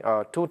composing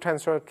a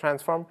two-tensor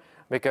transform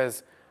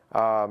because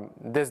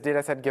this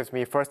data set gives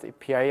me first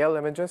PIL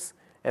images,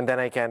 and then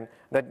then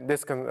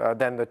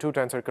the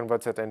two-tensor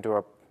converts it into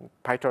a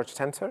PyTorch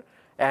tensor.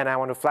 And I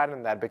want to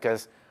flatten that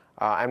because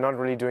I'm not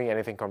really doing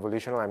anything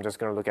convolutional. I'm just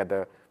going to look at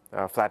the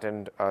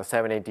flattened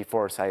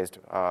 784 sized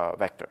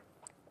vector.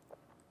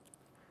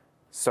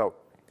 So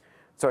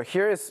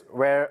here is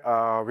where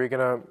we're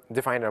going to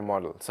define our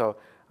model. So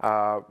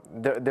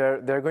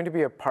there are going to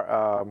be a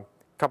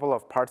couple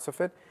of parts of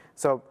it.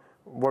 So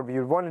what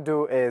we want to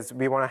do is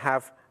we want to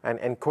have an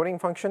encoding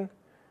function.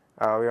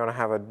 We want to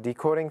have a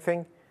decoding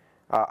thing.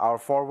 Our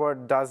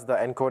forward does the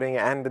encoding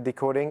and the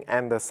decoding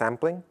and the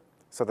sampling.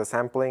 So the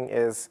sampling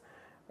is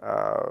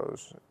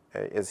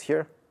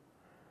here.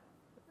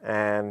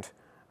 And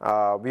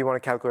we want to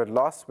calculate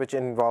loss, which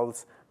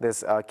involves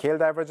this Kale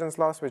divergence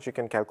loss, which you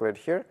can calculate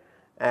here.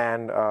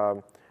 And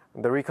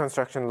the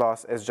reconstruction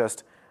loss is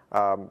just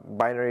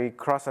binary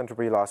cross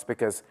entropy loss,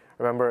 because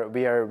remember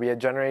we are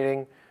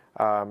generating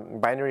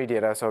binary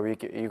data, so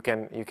you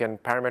can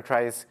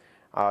parameterize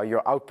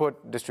your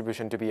output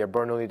distribution to be a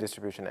Bernoulli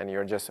distribution, and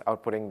you're just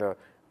outputting the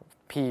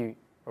p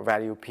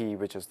value p,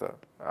 which is the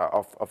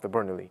of the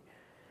Bernoulli.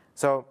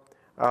 So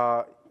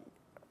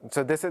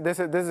this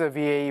is a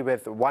VAE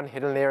with one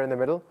hidden layer in the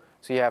middle.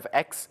 So you have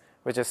x,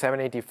 which is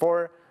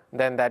 784.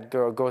 Then that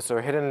goes to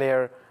a hidden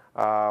layer,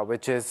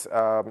 which is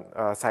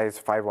size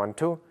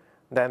 512.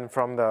 Then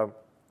from the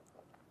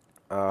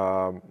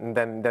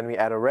then we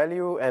add a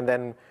ReLU, and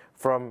then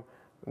from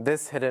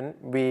this hidden,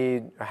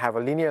 we have a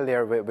linear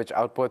layer which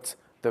outputs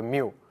the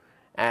mu.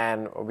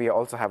 And we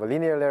also have a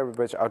linear layer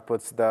which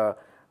outputs the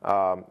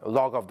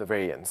log of the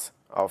variance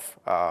of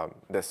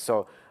this.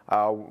 So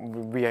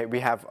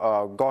we have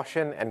a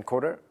Gaussian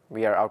encoder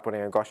We are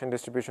outputting a Gaussian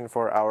distribution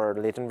for our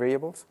latent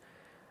variables.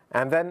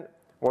 And then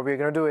what we're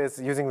going to do is,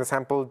 using the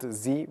sampled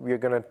z, we're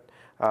going to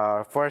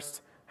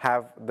first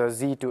have the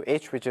z to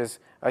h, which is,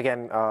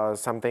 again,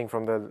 something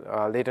from the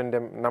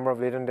number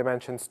of latent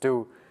dimensions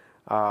to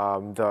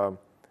the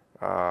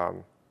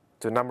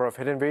number of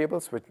hidden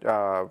variables, which,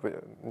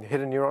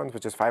 hidden neurons,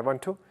 which is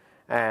 512.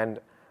 And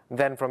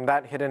then from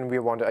that hidden, we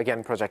want to,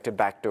 again, project it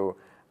back to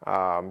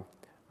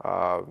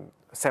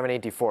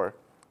 784,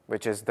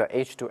 which is the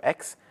h to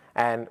x.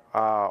 And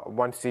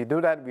once we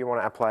do that, we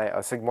want to apply a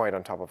sigmoid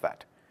on top of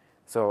that.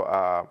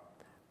 So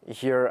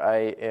here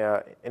I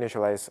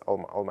initialize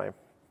all my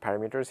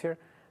parameters here.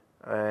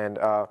 And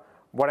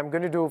what I'm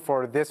going to do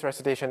for this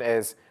recitation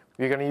is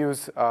we're going to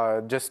use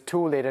just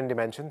 2 latent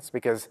dimensions,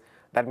 because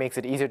that makes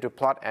it easier to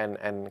plot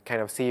and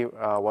kind of see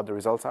what the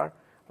results are.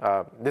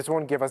 This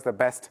won't give us the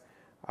best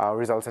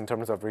results in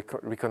terms of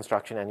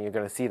reconstruction, and you're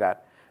going to see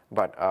that.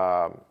 But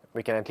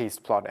we can at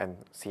least plot and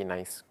see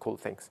nice, cool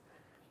things.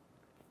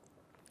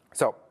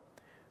 So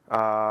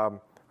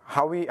how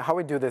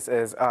we do this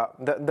is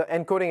the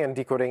encoding and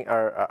decoding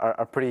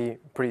are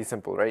pretty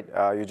simple, right?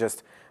 It's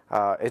just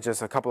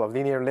a couple of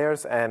linear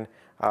layers, and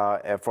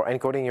for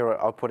encoding you're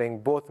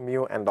outputting both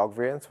mu and log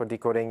variance. For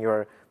decoding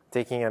you're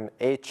taking an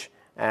h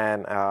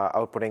and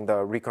outputting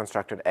the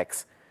reconstructed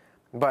x.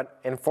 But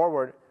in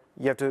forward,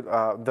 you have to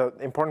the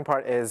important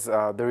part is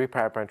the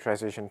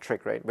reparametrization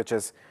trick, right? Which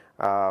is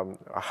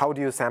how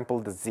do you sample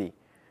the z?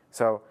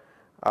 So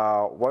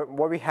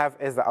what we have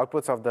is the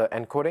outputs of the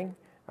encoding,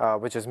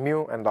 which is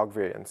mu and log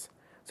variance.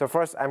 So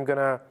first I'm going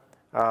to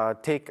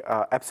take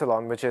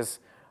epsilon, which is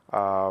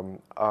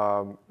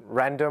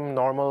random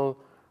normal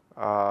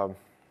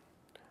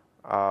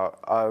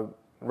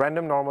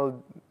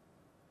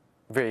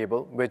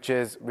variable, which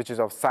is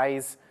of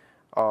size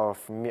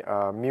of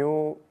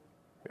mu,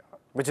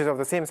 which is of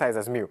the same size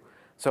as mu.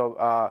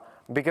 So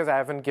because I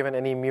haven't given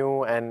any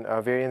mu and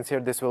variance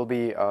here, this will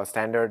be a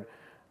standard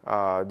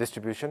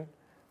distribution.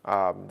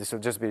 This will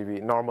just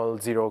be normal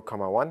 0,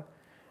 1.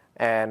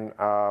 And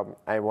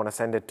I want to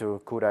send it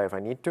to CUDA if I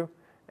need to.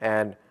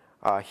 And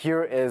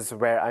here is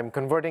where I'm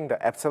converting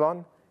the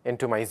epsilon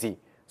into my z.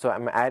 So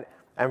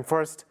I'm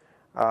first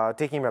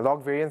taking my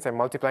log variance and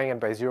multiplying it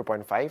by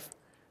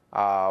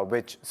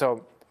 0.5,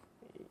 so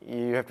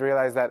you have to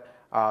realize that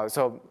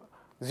so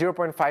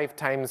 0.5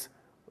 times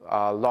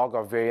log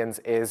of variance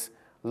is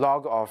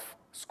log of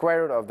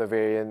square root of the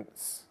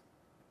variance.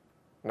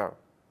 No,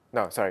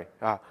 sorry.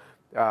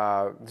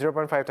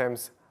 0.5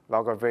 times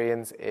log of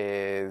variance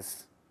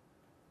is,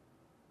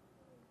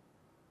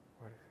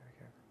 what is it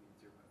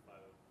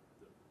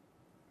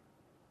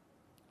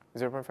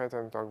again? 0.5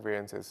 times log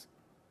variance is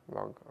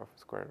log of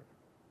square root.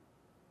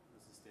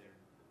 This is standard.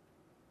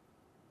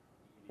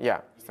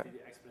 Yeah. You did the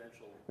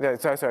exponential. Yeah,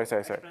 sorry.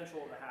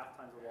 Exponential and a half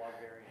times the log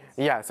variance.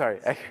 Yeah, sorry.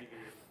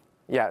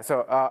 Yeah,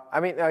 so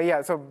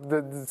so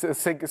the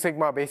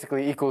sigma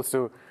basically equals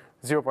to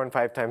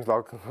 0.5 times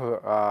log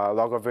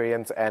of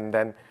variance, and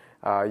then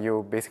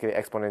you basically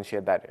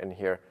exponentiate that in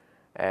here.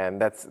 And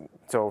that's,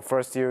 so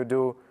first you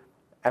do,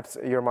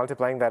 you're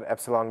multiplying that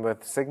epsilon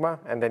with sigma,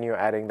 and then you're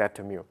adding that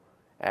to mu.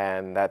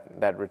 And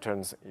that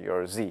returns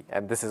your z.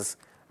 And this is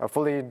a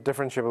fully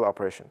differentiable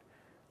operation.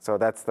 So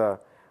that's the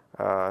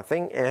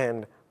thing.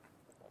 And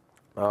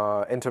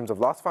in terms of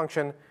loss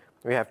function,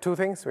 we have 2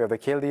 things. We have the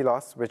KLD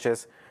loss, which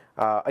is,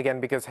 again,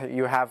 because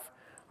you have,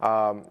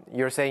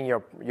 you're saying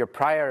your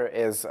prior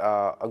is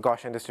a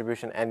Gaussian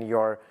distribution, and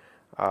your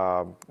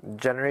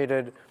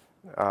generated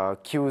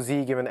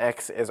QZ given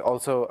X is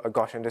also a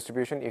Gaussian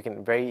distribution. You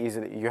can very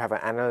easily, you have an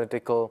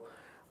analytical,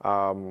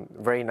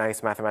 very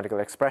nice mathematical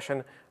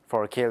expression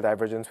for KL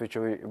divergence, which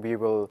we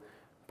will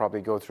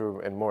probably go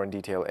through in more in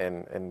detail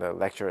in the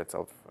lecture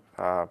itself.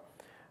 How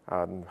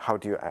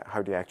do you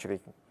actually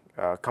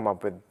come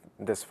up with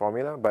this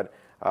formula? But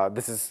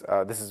this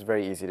is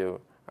very easy to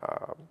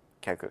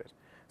calculate.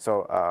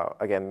 So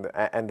again,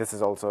 and this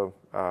is also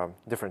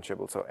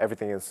differentiable. So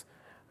everything is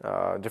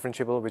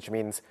differentiable, which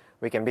means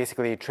we can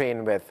basically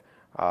train with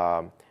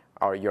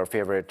your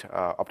favorite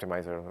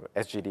optimizer,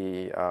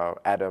 SGD,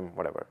 Atom,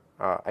 whatever.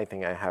 I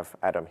think I have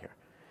Atom here.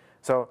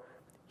 So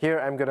here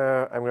I'm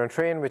gonna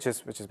train, which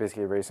is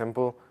basically very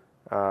simple.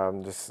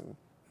 Just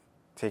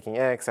taking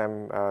X,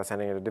 I'm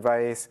sending it a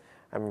device.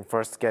 I'm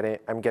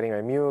getting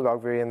my mu,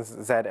 log variance,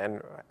 Z,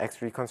 and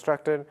X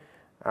reconstructed.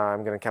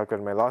 I'm going to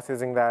calculate my loss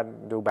using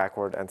that, do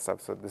backward and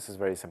stuff. So this is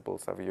very simple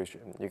stuff. You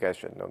guys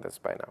should know this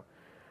by now.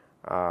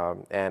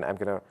 And I'm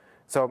going to,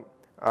 so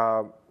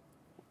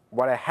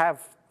what I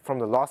have from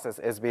the losses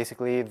is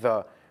basically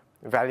the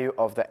value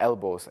of the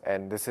elbows.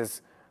 And this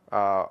is,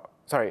 I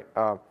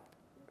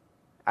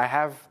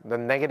have the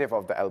negative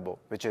of the elbow,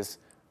 which is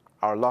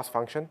our loss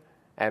function.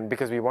 And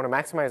because we want to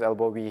maximize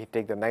elbow, we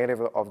take the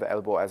negative of the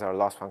elbow as our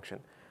loss function.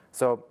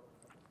 So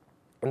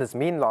in this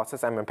mean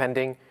losses, I'm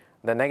appending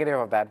the negative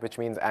of that, which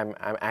means I'm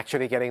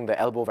actually getting the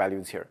elbow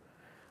values here.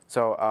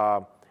 So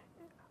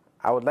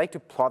I would like to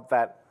plot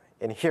that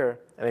in here.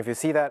 And if you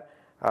see that,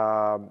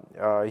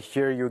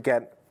 here you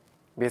get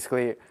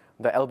basically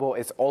the elbow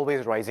is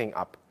always rising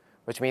up,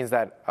 which means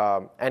that,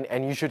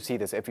 and you should see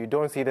this. If you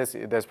don't see this,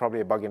 there's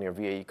probably a bug in your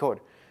VAE code,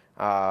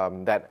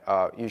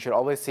 that you should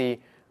always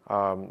see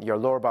your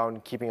lower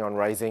bound keeping on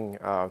rising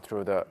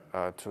through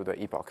the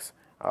epochs.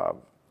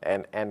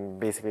 And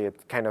basically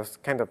it kind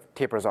of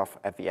tapers off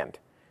at the end.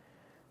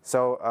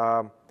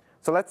 So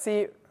let's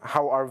see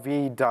how our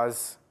VAE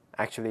does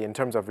actually in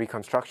terms of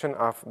reconstruction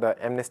of the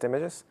MNIST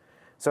images.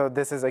 So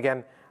this is,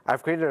 again,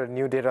 I've created a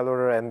new data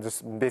loader, and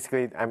just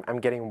basically I'm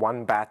getting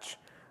one batch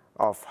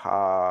of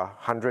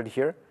 100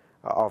 here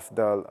of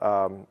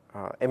the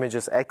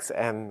images X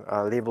and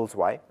labels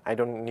Y. I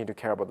don't need to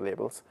care about the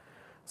labels.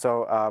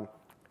 So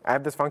I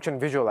have this function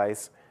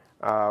visualize,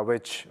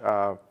 which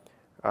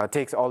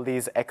takes all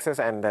these X's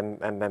and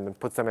then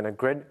puts them in a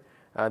grid.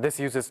 This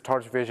uses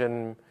torch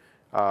vision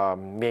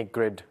make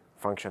grid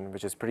function,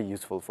 which is pretty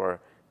useful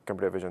for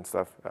computer vision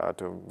stuff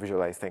to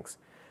visualize things.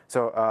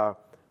 So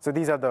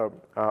these are the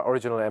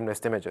original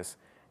MNIST images.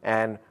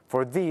 And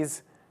for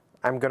these,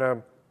 I'm going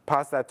to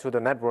pass that to the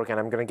network, and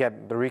I'm going to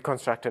get the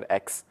reconstructed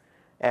X.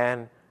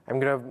 And I'm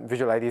going to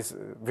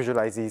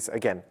visualize these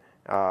again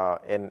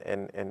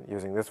in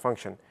using this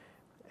function.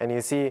 And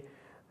you see,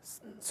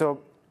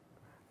 so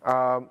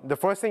the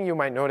first thing you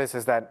might notice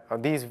is that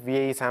these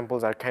VAE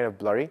samples are kind of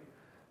blurry.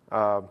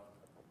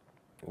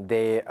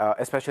 They,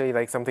 especially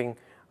like something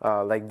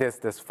like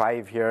this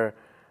 5 here,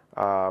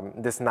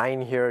 this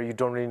 9 here, you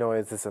don't really know,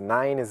 is this a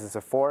 9, is this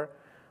a 4?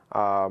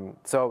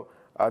 So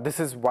this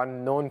is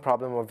one known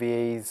problem of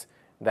VAEs,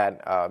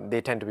 that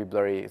they tend to be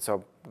blurry.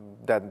 So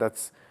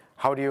that's,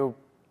 how do you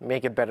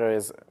make it better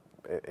is,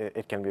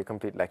 it can be a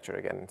complete lecture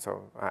again.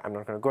 So I'm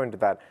not going to go into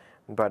that.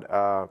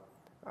 But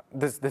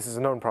this is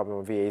a known problem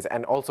of VAEs.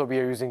 And also we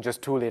are using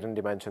just 2 latent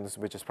dimensions,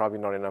 which is probably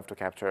not enough to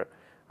capture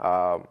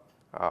all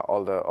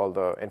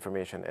the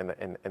information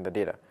in the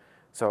data.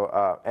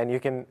 So and you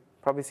can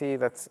probably see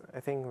that's, I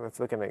think,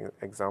 let's look at an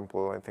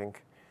example. I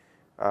think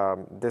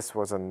this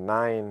was a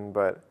 9,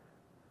 but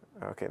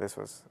okay, this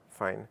was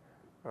fine.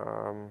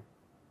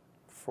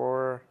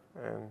 4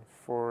 and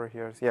 4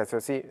 here. Yeah, so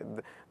see,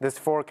 this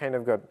 4 kind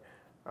of got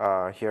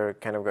here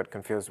kind of got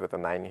confused with a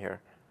 9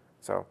 here.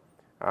 So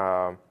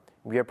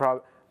we are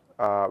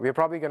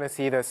probably going to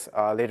see this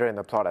later in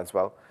the plot as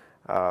well,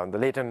 the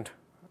latent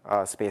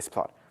space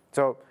plot.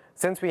 So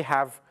since we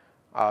have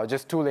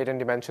just 2 latent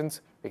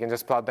dimensions, we can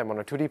just plot them on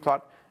a 2D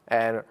plot.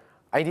 And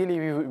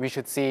ideally, we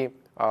should see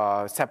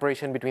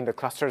separation between the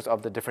clusters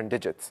of the different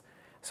digits.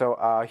 So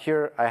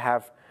here I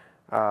have,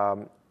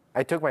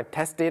 I took my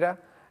test data,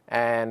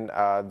 and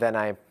then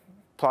I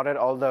plotted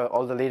all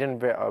the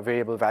latent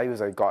variable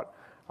values I got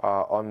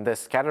on this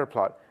scatter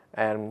plot,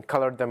 and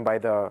colored them by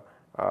the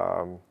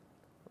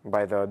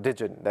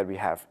digit that we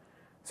have.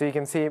 So you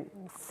can see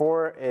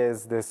 4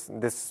 is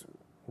this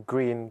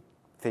green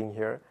thing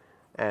here,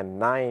 and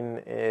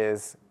 9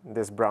 is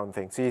this brown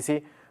thing. So you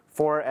see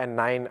 4 and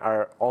 9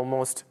 are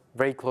almost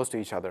very close to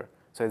each other.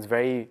 So it's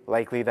very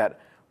likely that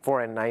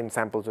 4 and 9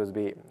 samples will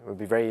be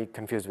very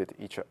confused with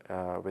each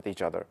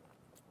other.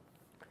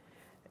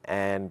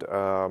 And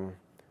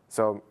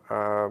so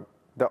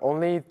the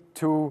only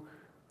 2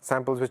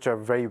 samples which are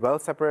very well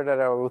separated,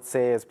 I would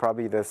say, is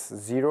probably this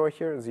 0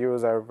 here.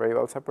 Zeros are very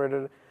well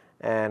separated,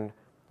 and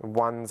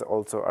 1s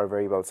also are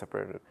very well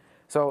separated.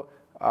 So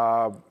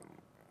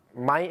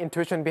my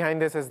intuition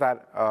behind this is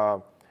that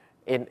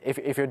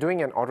if you're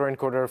doing an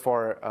autoencoder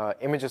for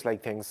images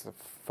like things,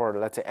 for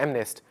let's say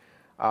MNIST,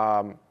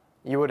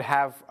 you would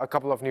have a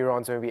couple of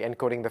neurons maybe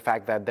encoding the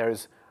fact that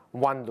there's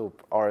 1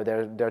 loop, or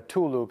there are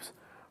 2 loops,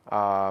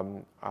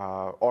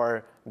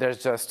 or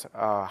there's just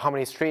how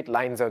many straight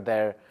lines are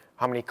there,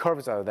 how many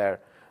curves are there.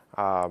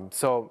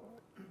 So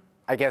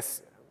I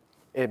guess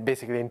it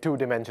basically in 2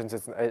 dimensions,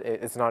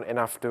 it's not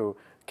enough to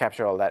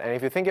capture all that. And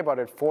if you think about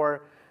it,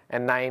 4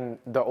 and 9,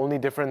 the only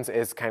difference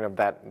is kind of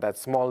that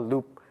small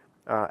loop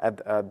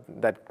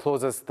that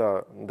closes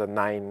the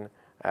 9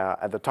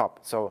 at the top.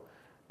 So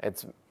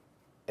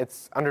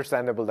it's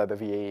understandable that the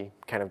VAE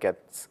kind of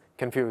gets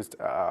confused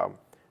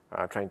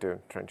trying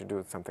to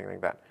do something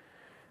like that.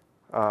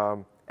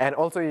 And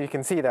also you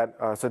can see that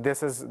so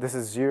this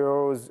is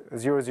 0,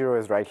 0, 0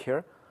 is right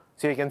here.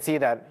 So you can see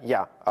that,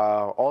 yeah,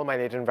 all my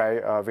latent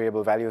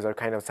variable values are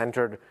kind of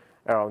centered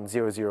around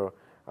 0, 0.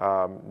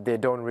 They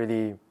don't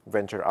really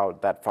venture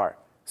out that far.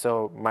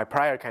 So my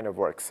prior kind of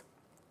works.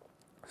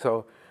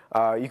 So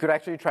you could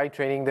actually try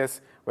training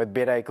this with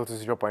beta equal to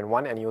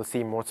 0.1, and you'll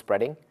see more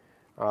spreading.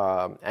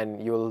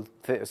 And you'll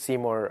see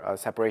more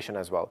separation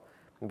as well.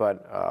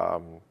 But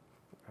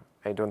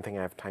I don't think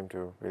I have time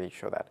to really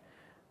show that.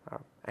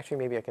 Actually,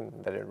 maybe I can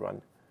let it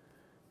run.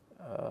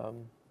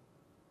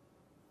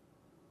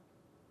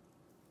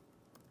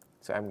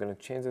 So I'm going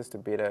to change this to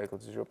beta equal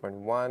to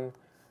 0.1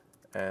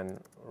 and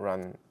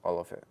run all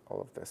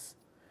of this.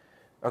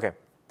 OK,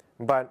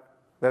 but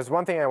there's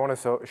one thing I want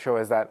to show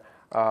is that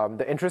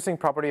the interesting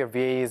property of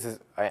VAEs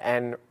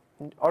and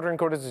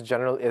autoencoders in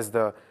general is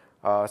the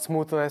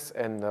smoothness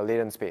in the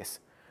latent space.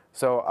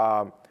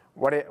 So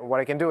what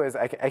I can do is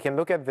I can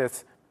look at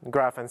this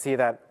graph and see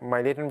that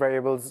my latent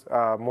variables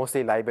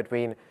mostly lie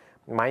between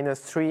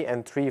 -3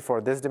 and 3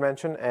 for this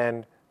dimension,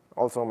 and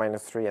also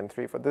 -3 and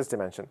 3 for this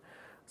dimension.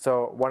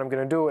 So what I'm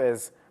going to do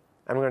is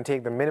I'm going to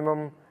take the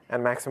minimum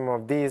and maximum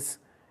of these,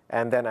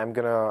 and then I'm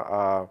going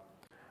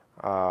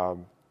to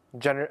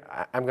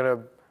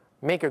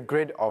make a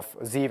grid of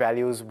z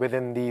values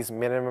within these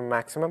minimum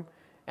maximum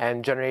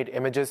and generate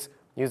images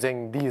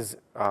using these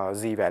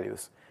z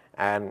values.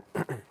 And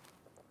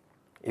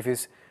if you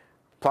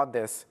plot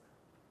this,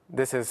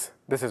 this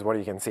is what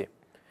you can see.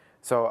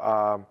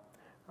 So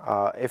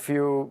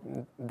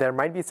there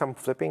might be some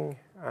flipping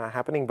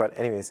happening, but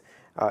anyways,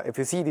 if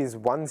you see these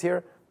ones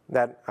here,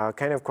 that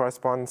kind of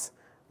corresponds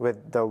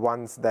with the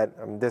ones that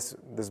this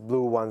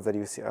blue ones that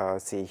you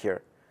see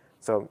here.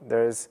 So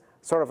there is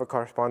sort of a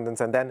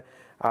correspondence, and then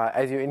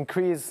as you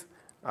increase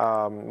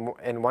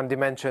in one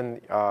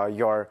dimension,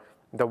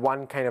 the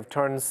one kind of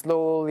turns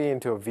slowly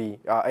into a v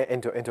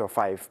into a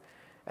 5,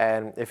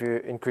 and if you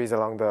increase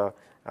along the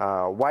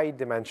y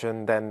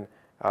dimension, then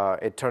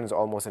it turns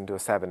almost into a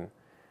 7.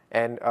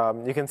 And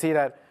you can see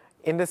that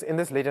in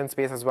this latent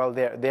space as well,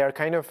 they are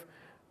kind of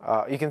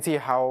you can see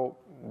how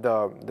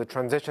the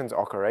transitions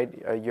occur,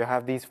 right? You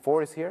have these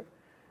 4s here,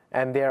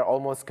 and they are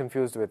almost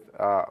confused with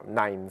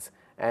 9s.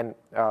 And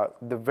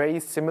the very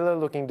similar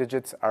looking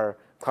digits are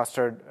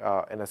clustered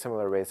in a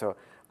similar way. So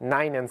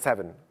 9 and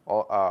 7,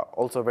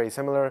 also very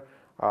similar.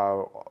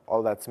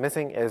 All that's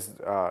missing is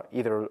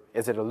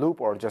is it a loop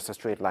or just a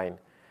straight line?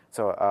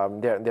 So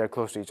they're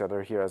close to each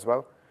other here as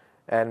well.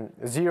 And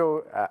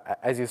 0,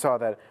 as you saw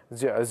that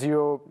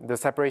 0, the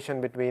separation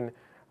between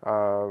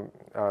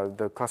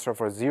the cluster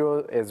for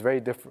 0 is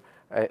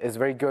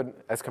very good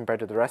as compared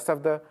to the rest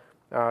of the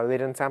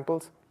latent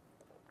samples.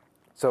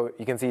 So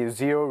you can see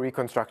 0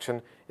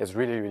 reconstruction is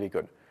really, really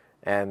good.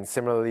 And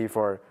similarly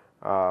for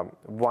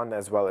 1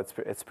 as well,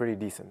 it's pretty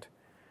decent.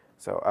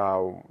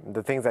 So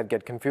the things that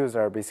get confused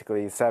are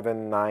basically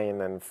 7,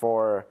 9, and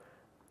 4,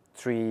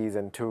 3s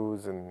and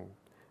 2s and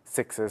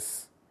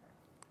 6s,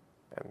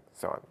 and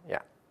so on.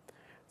 Yeah.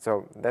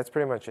 So that's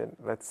pretty much it.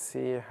 Let's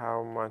see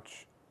how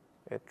much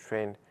it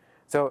trained.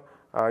 So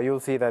you'll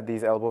see that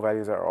these elbow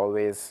values are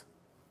always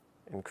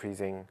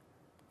increasing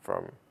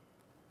from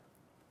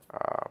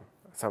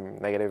some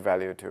negative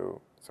value to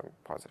some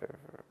positive.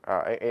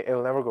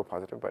 It'll never go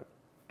positive, but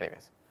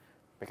anyways,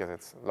 because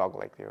it's log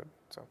likelihood.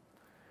 So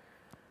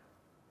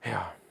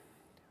yeah,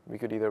 we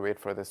could either wait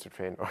for this to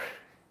train or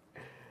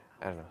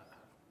I don't know.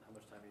 How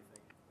much time do you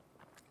think?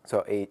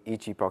 So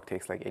each epoch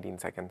takes like 18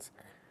 seconds.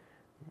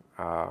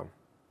 I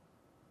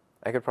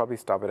could probably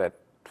stop it at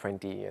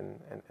 20 and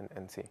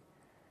see. Do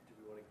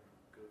we want to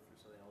go through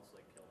something else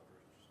like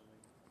calibers or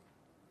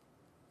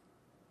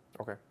something?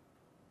 Okay.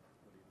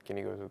 Can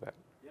you go through that?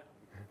 Yeah.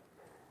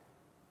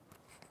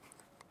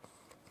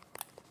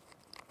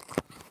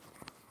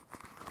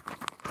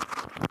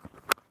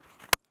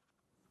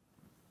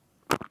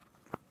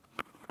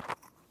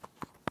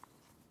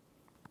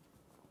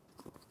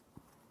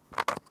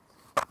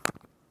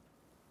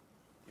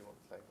 You want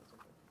slides or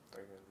something?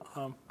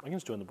 I can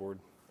just join the board.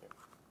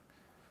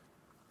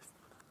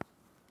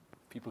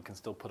 People can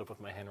still put up with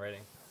my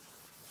handwriting.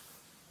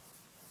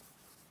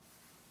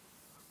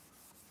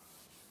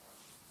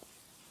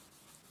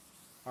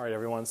 All right,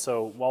 everyone.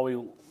 So while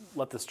we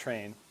let this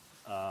train,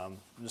 I'm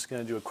just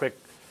going to do a quick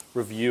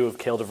review of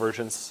Kale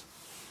divergence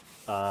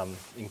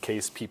in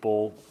case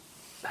people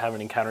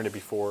haven't encountered it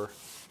before.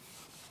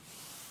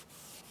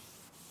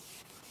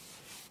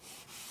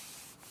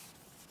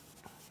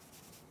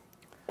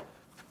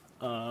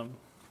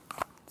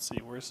 Let's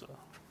see, where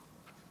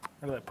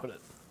did I put it?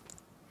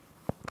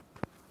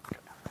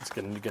 Let's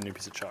get a new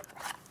piece of chalk.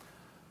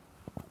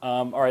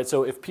 All right,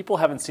 so if people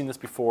haven't seen this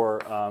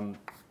before,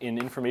 in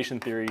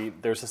information theory,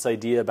 there's this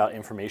idea about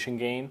information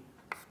gain.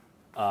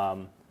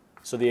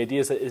 So the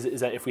idea is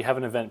that if we have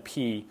an event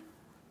P,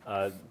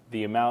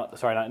 the amount,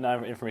 sorry,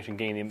 not information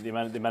gain, the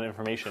amount of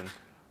information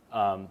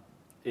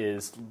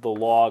is the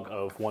log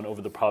of 1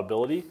 over the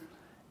probability.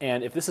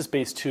 And if this is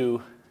base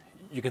 2,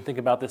 you can think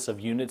about this of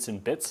units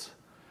and bits.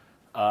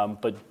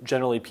 But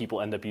generally,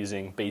 people end up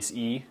using base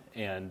E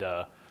and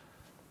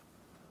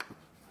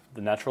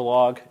the natural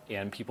log,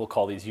 and people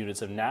call these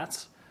units of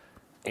nats.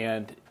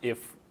 And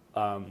if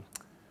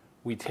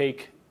we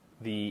take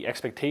the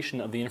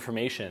expectation of the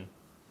information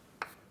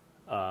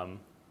of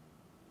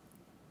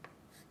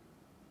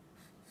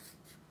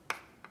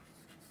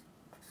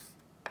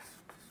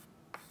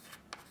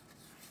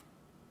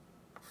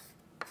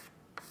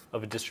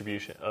a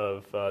distribution,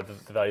 of the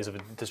values of a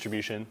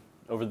distribution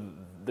over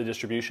the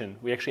distribution,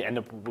 we actually end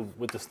up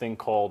with this thing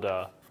called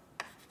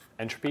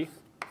entropy,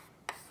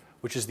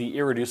 which is the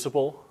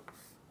irreducible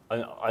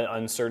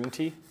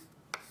uncertainty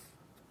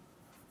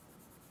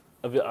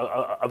of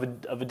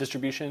a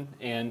distribution.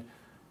 And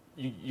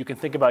you can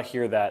think about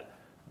here that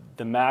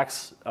the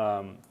max,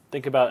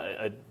 think about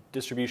a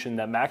distribution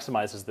that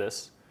maximizes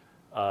this,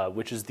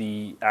 which is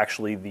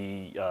actually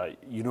the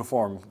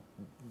uniform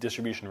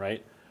distribution,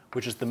 right?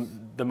 Which is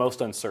the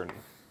most uncertain.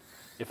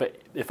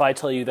 If I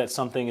tell you that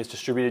something is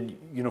distributed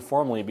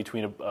uniformly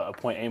between a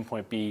point A and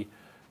point B,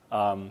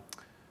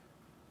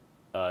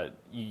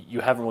 you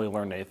haven't really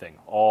learned anything.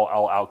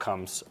 All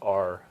outcomes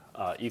are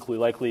equally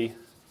likely.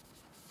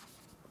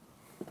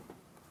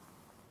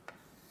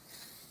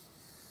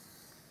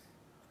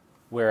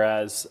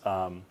 Whereas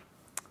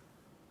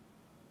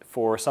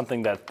for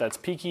something that's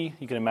peaky,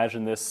 you can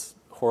imagine this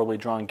horribly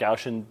drawn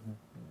Gaussian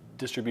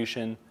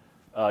distribution.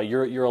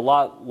 You're a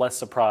lot less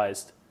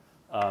surprised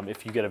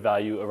if you get a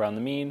value around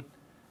the mean,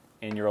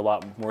 and you're a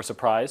lot more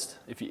surprised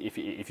if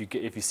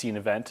you see an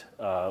event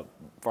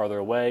farther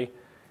away.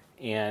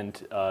 And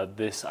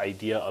this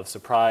idea of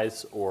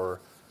surprise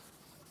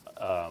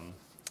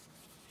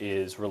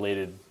is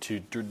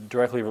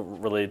directly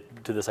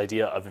related to this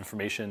idea of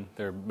information.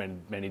 There are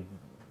many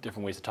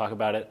different ways to talk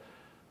about it.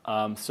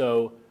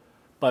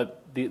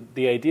 But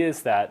the idea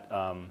is that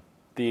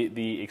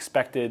the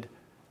expected.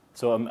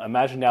 So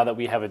imagine now that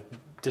we have a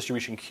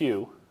distribution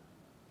Q,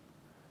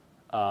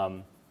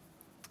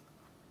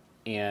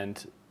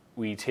 and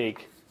we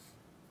take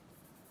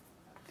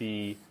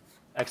the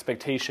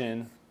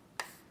expectation.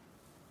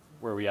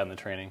 Where are we at in the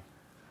training?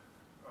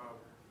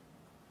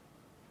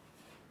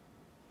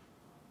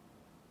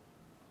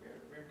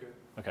 We're good.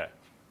 Okay.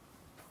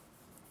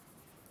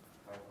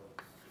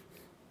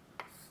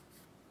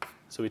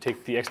 So we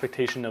take the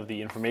expectation of the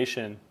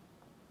information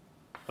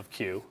of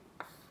Q,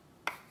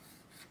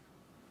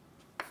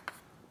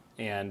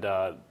 and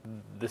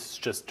this is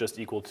just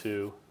equal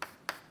to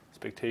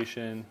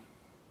expectation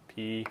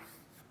P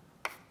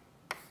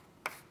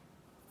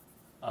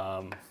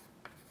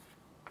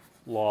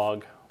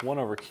log 1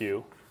 over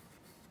Q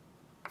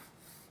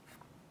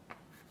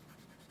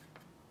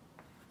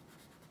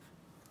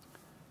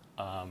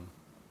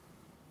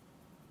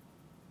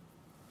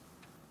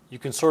you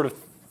can sort of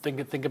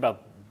think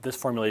about this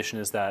formulation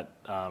is that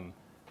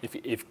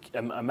if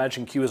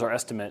imagine Q is our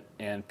estimate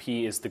and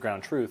P is the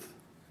ground truth,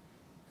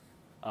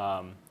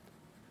 on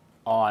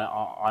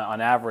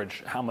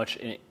average, how much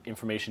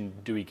information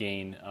do we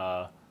gain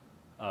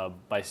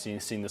by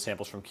seeing the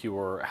samples from Q,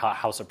 or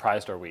how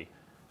surprised are we?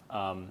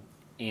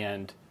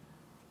 And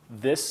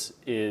this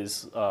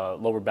is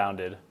lower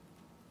bounded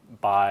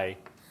by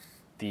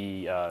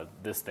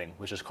this thing,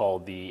 which is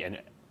called the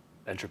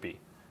entropy.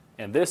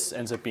 And this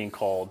ends up being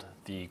called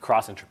the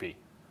cross entropy.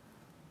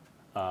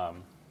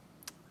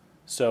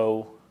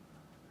 So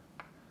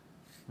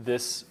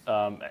this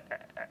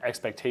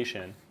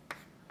expectation,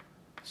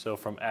 so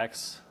from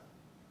X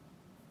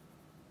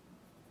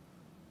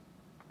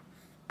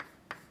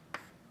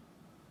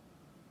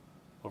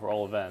over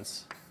all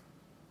events,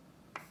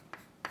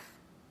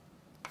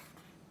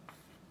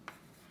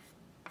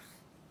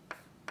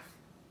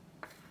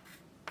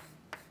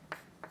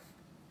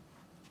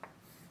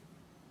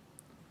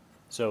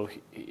 so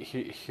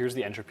here's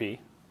the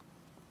entropy.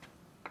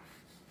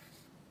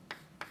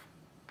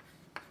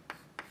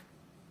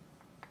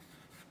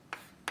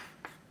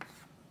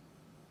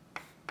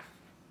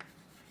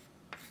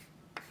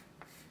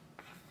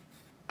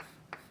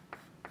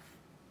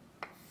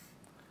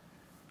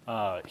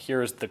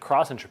 Here's the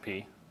cross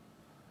entropy.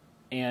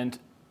 And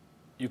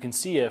you can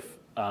see if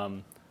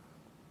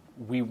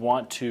we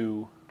want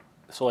to,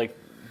 so like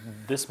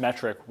this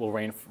metric will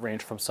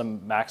range from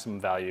some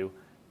maximum value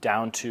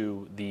down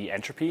to the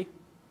entropy,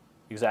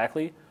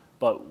 exactly.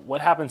 But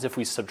what happens if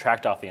we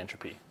subtract off the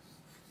entropy?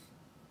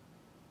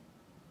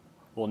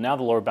 Well, now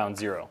the lower bound's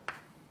 0.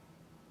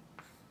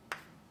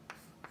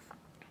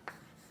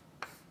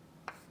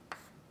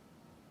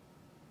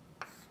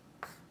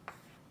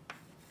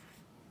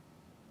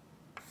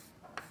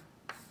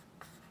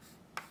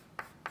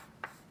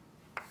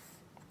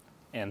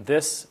 And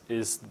this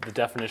is the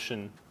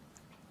definition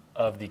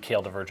of the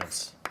Kale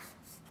divergence.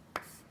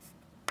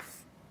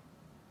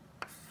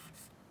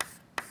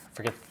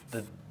 Forget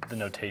the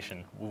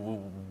notation.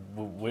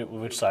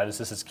 Which side is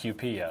this? Is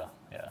QP?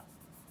 Yeah.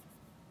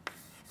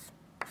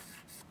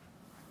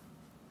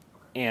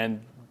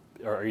 And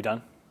are you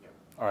done? Yeah.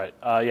 All right.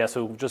 Yeah.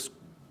 So just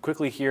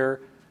quickly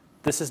here,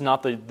 this is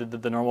not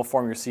the normal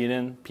form you're seeing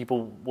in.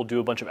 People will do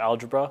a bunch of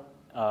algebra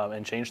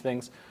and change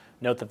things.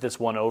 Note that this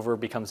 1 over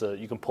becomes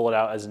you can pull it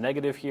out as a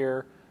negative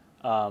here.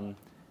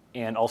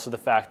 And also the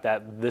fact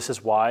that this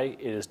is why it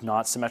is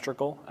not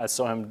symmetrical. As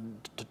Soham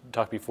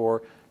talked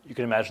before, you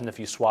can imagine if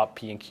you swap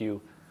P and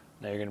Q,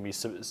 now you're going to be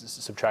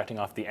subtracting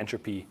off the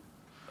entropy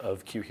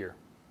of Q here.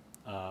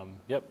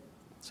 Yep.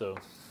 So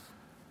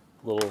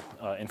a little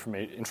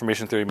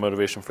information theory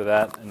motivation for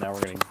that. And now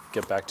we're going to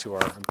get back to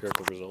our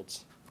empirical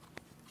results.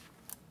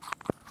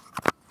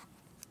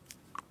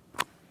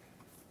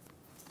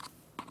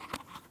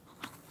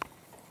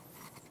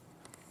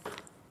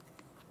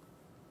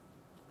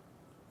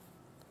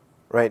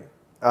 Right.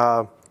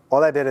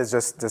 All I did is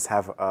just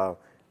have a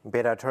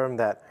beta term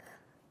that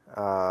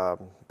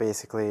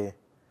basically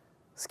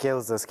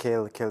scales the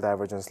scale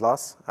divergence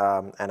loss,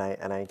 and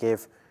I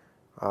gave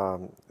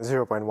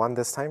 0.1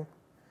 this time.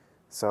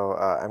 So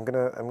I'm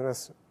gonna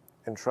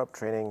interrupt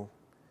training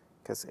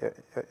because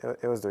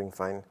it was doing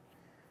fine,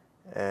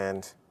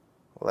 and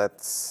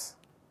let's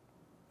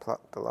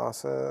plot the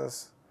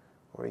losses.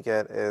 What we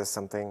get is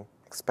something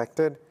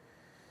expected,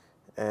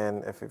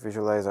 And if we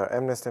visualize our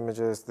MNIST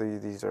images,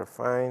 these are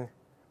fine.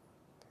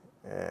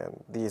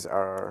 And these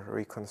are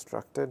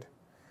reconstructed.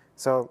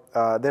 So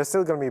they're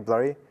still going to be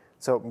blurry.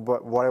 So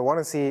but what I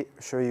want to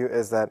show you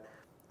is that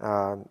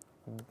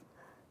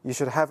you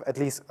should have at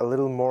least a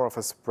little more of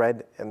a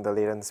spread in the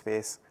latent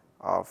space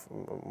of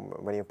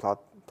when you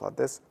plot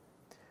this.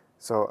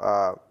 So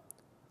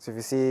so if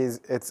you see,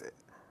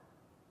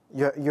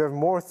 you have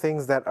more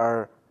things that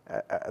are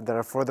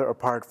further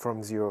apart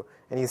from 0.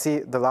 And you see,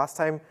 the last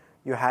time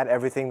you had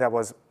everything that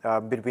was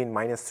between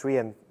 -3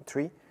 and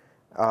 3.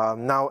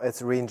 Now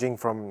it's ranging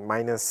from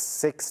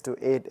 -6 to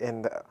 8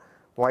 in the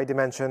y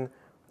dimension,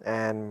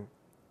 and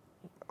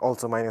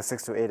also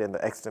 -6 to 8 in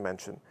the x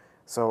dimension.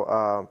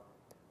 So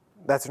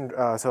that's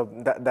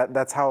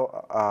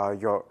how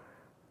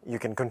you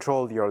can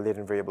control your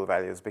latent variable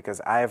values,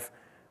 because I've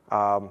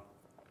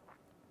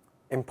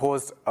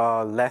imposed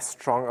less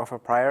strong of a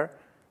prior.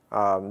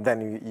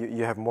 Then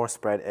you have more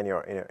spread in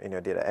your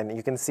data, and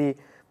you can see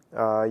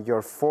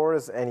your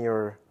 4s and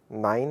your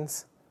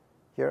 9s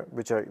here,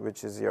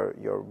 which is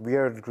your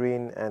weird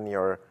green and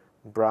your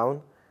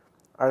brown,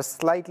 are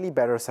slightly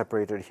better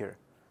separated here.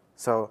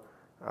 So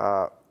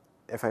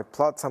if I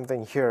plot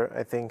something here,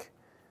 I think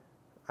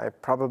I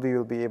probably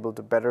will be able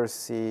to better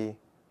see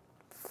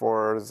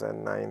 4s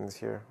and 9s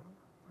here.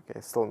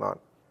 Okay, still not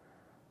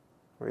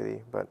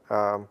really, but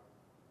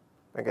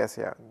I guess,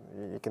 yeah,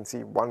 you can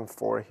see 1,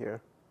 4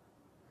 here.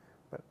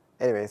 But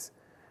anyways,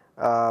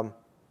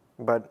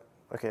 but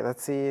okay,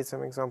 let's see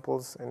some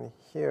examples in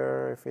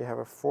here. If we have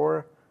a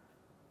 4,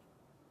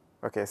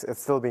 okay, so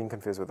it's still being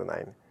confused with a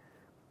 9.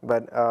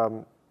 But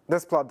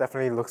this plot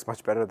definitely looks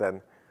much better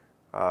than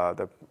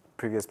the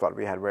previous plot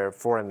we had, where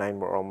 4 and 9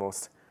 were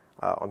almost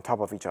on top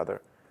of each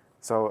other.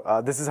 So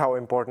this is how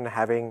important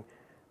having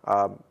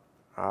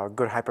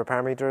good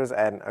hyperparameters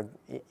and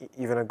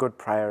even a good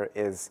prior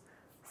is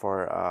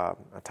for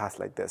a task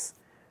like this.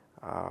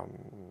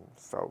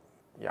 So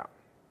yeah,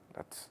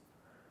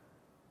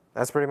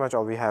 that's pretty much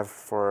all we have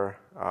for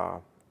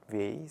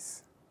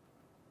VAEs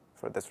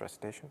for this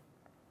recitation.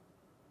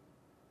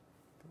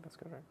 I think that's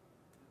good, right?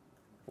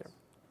 Yeah.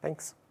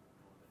 Thanks.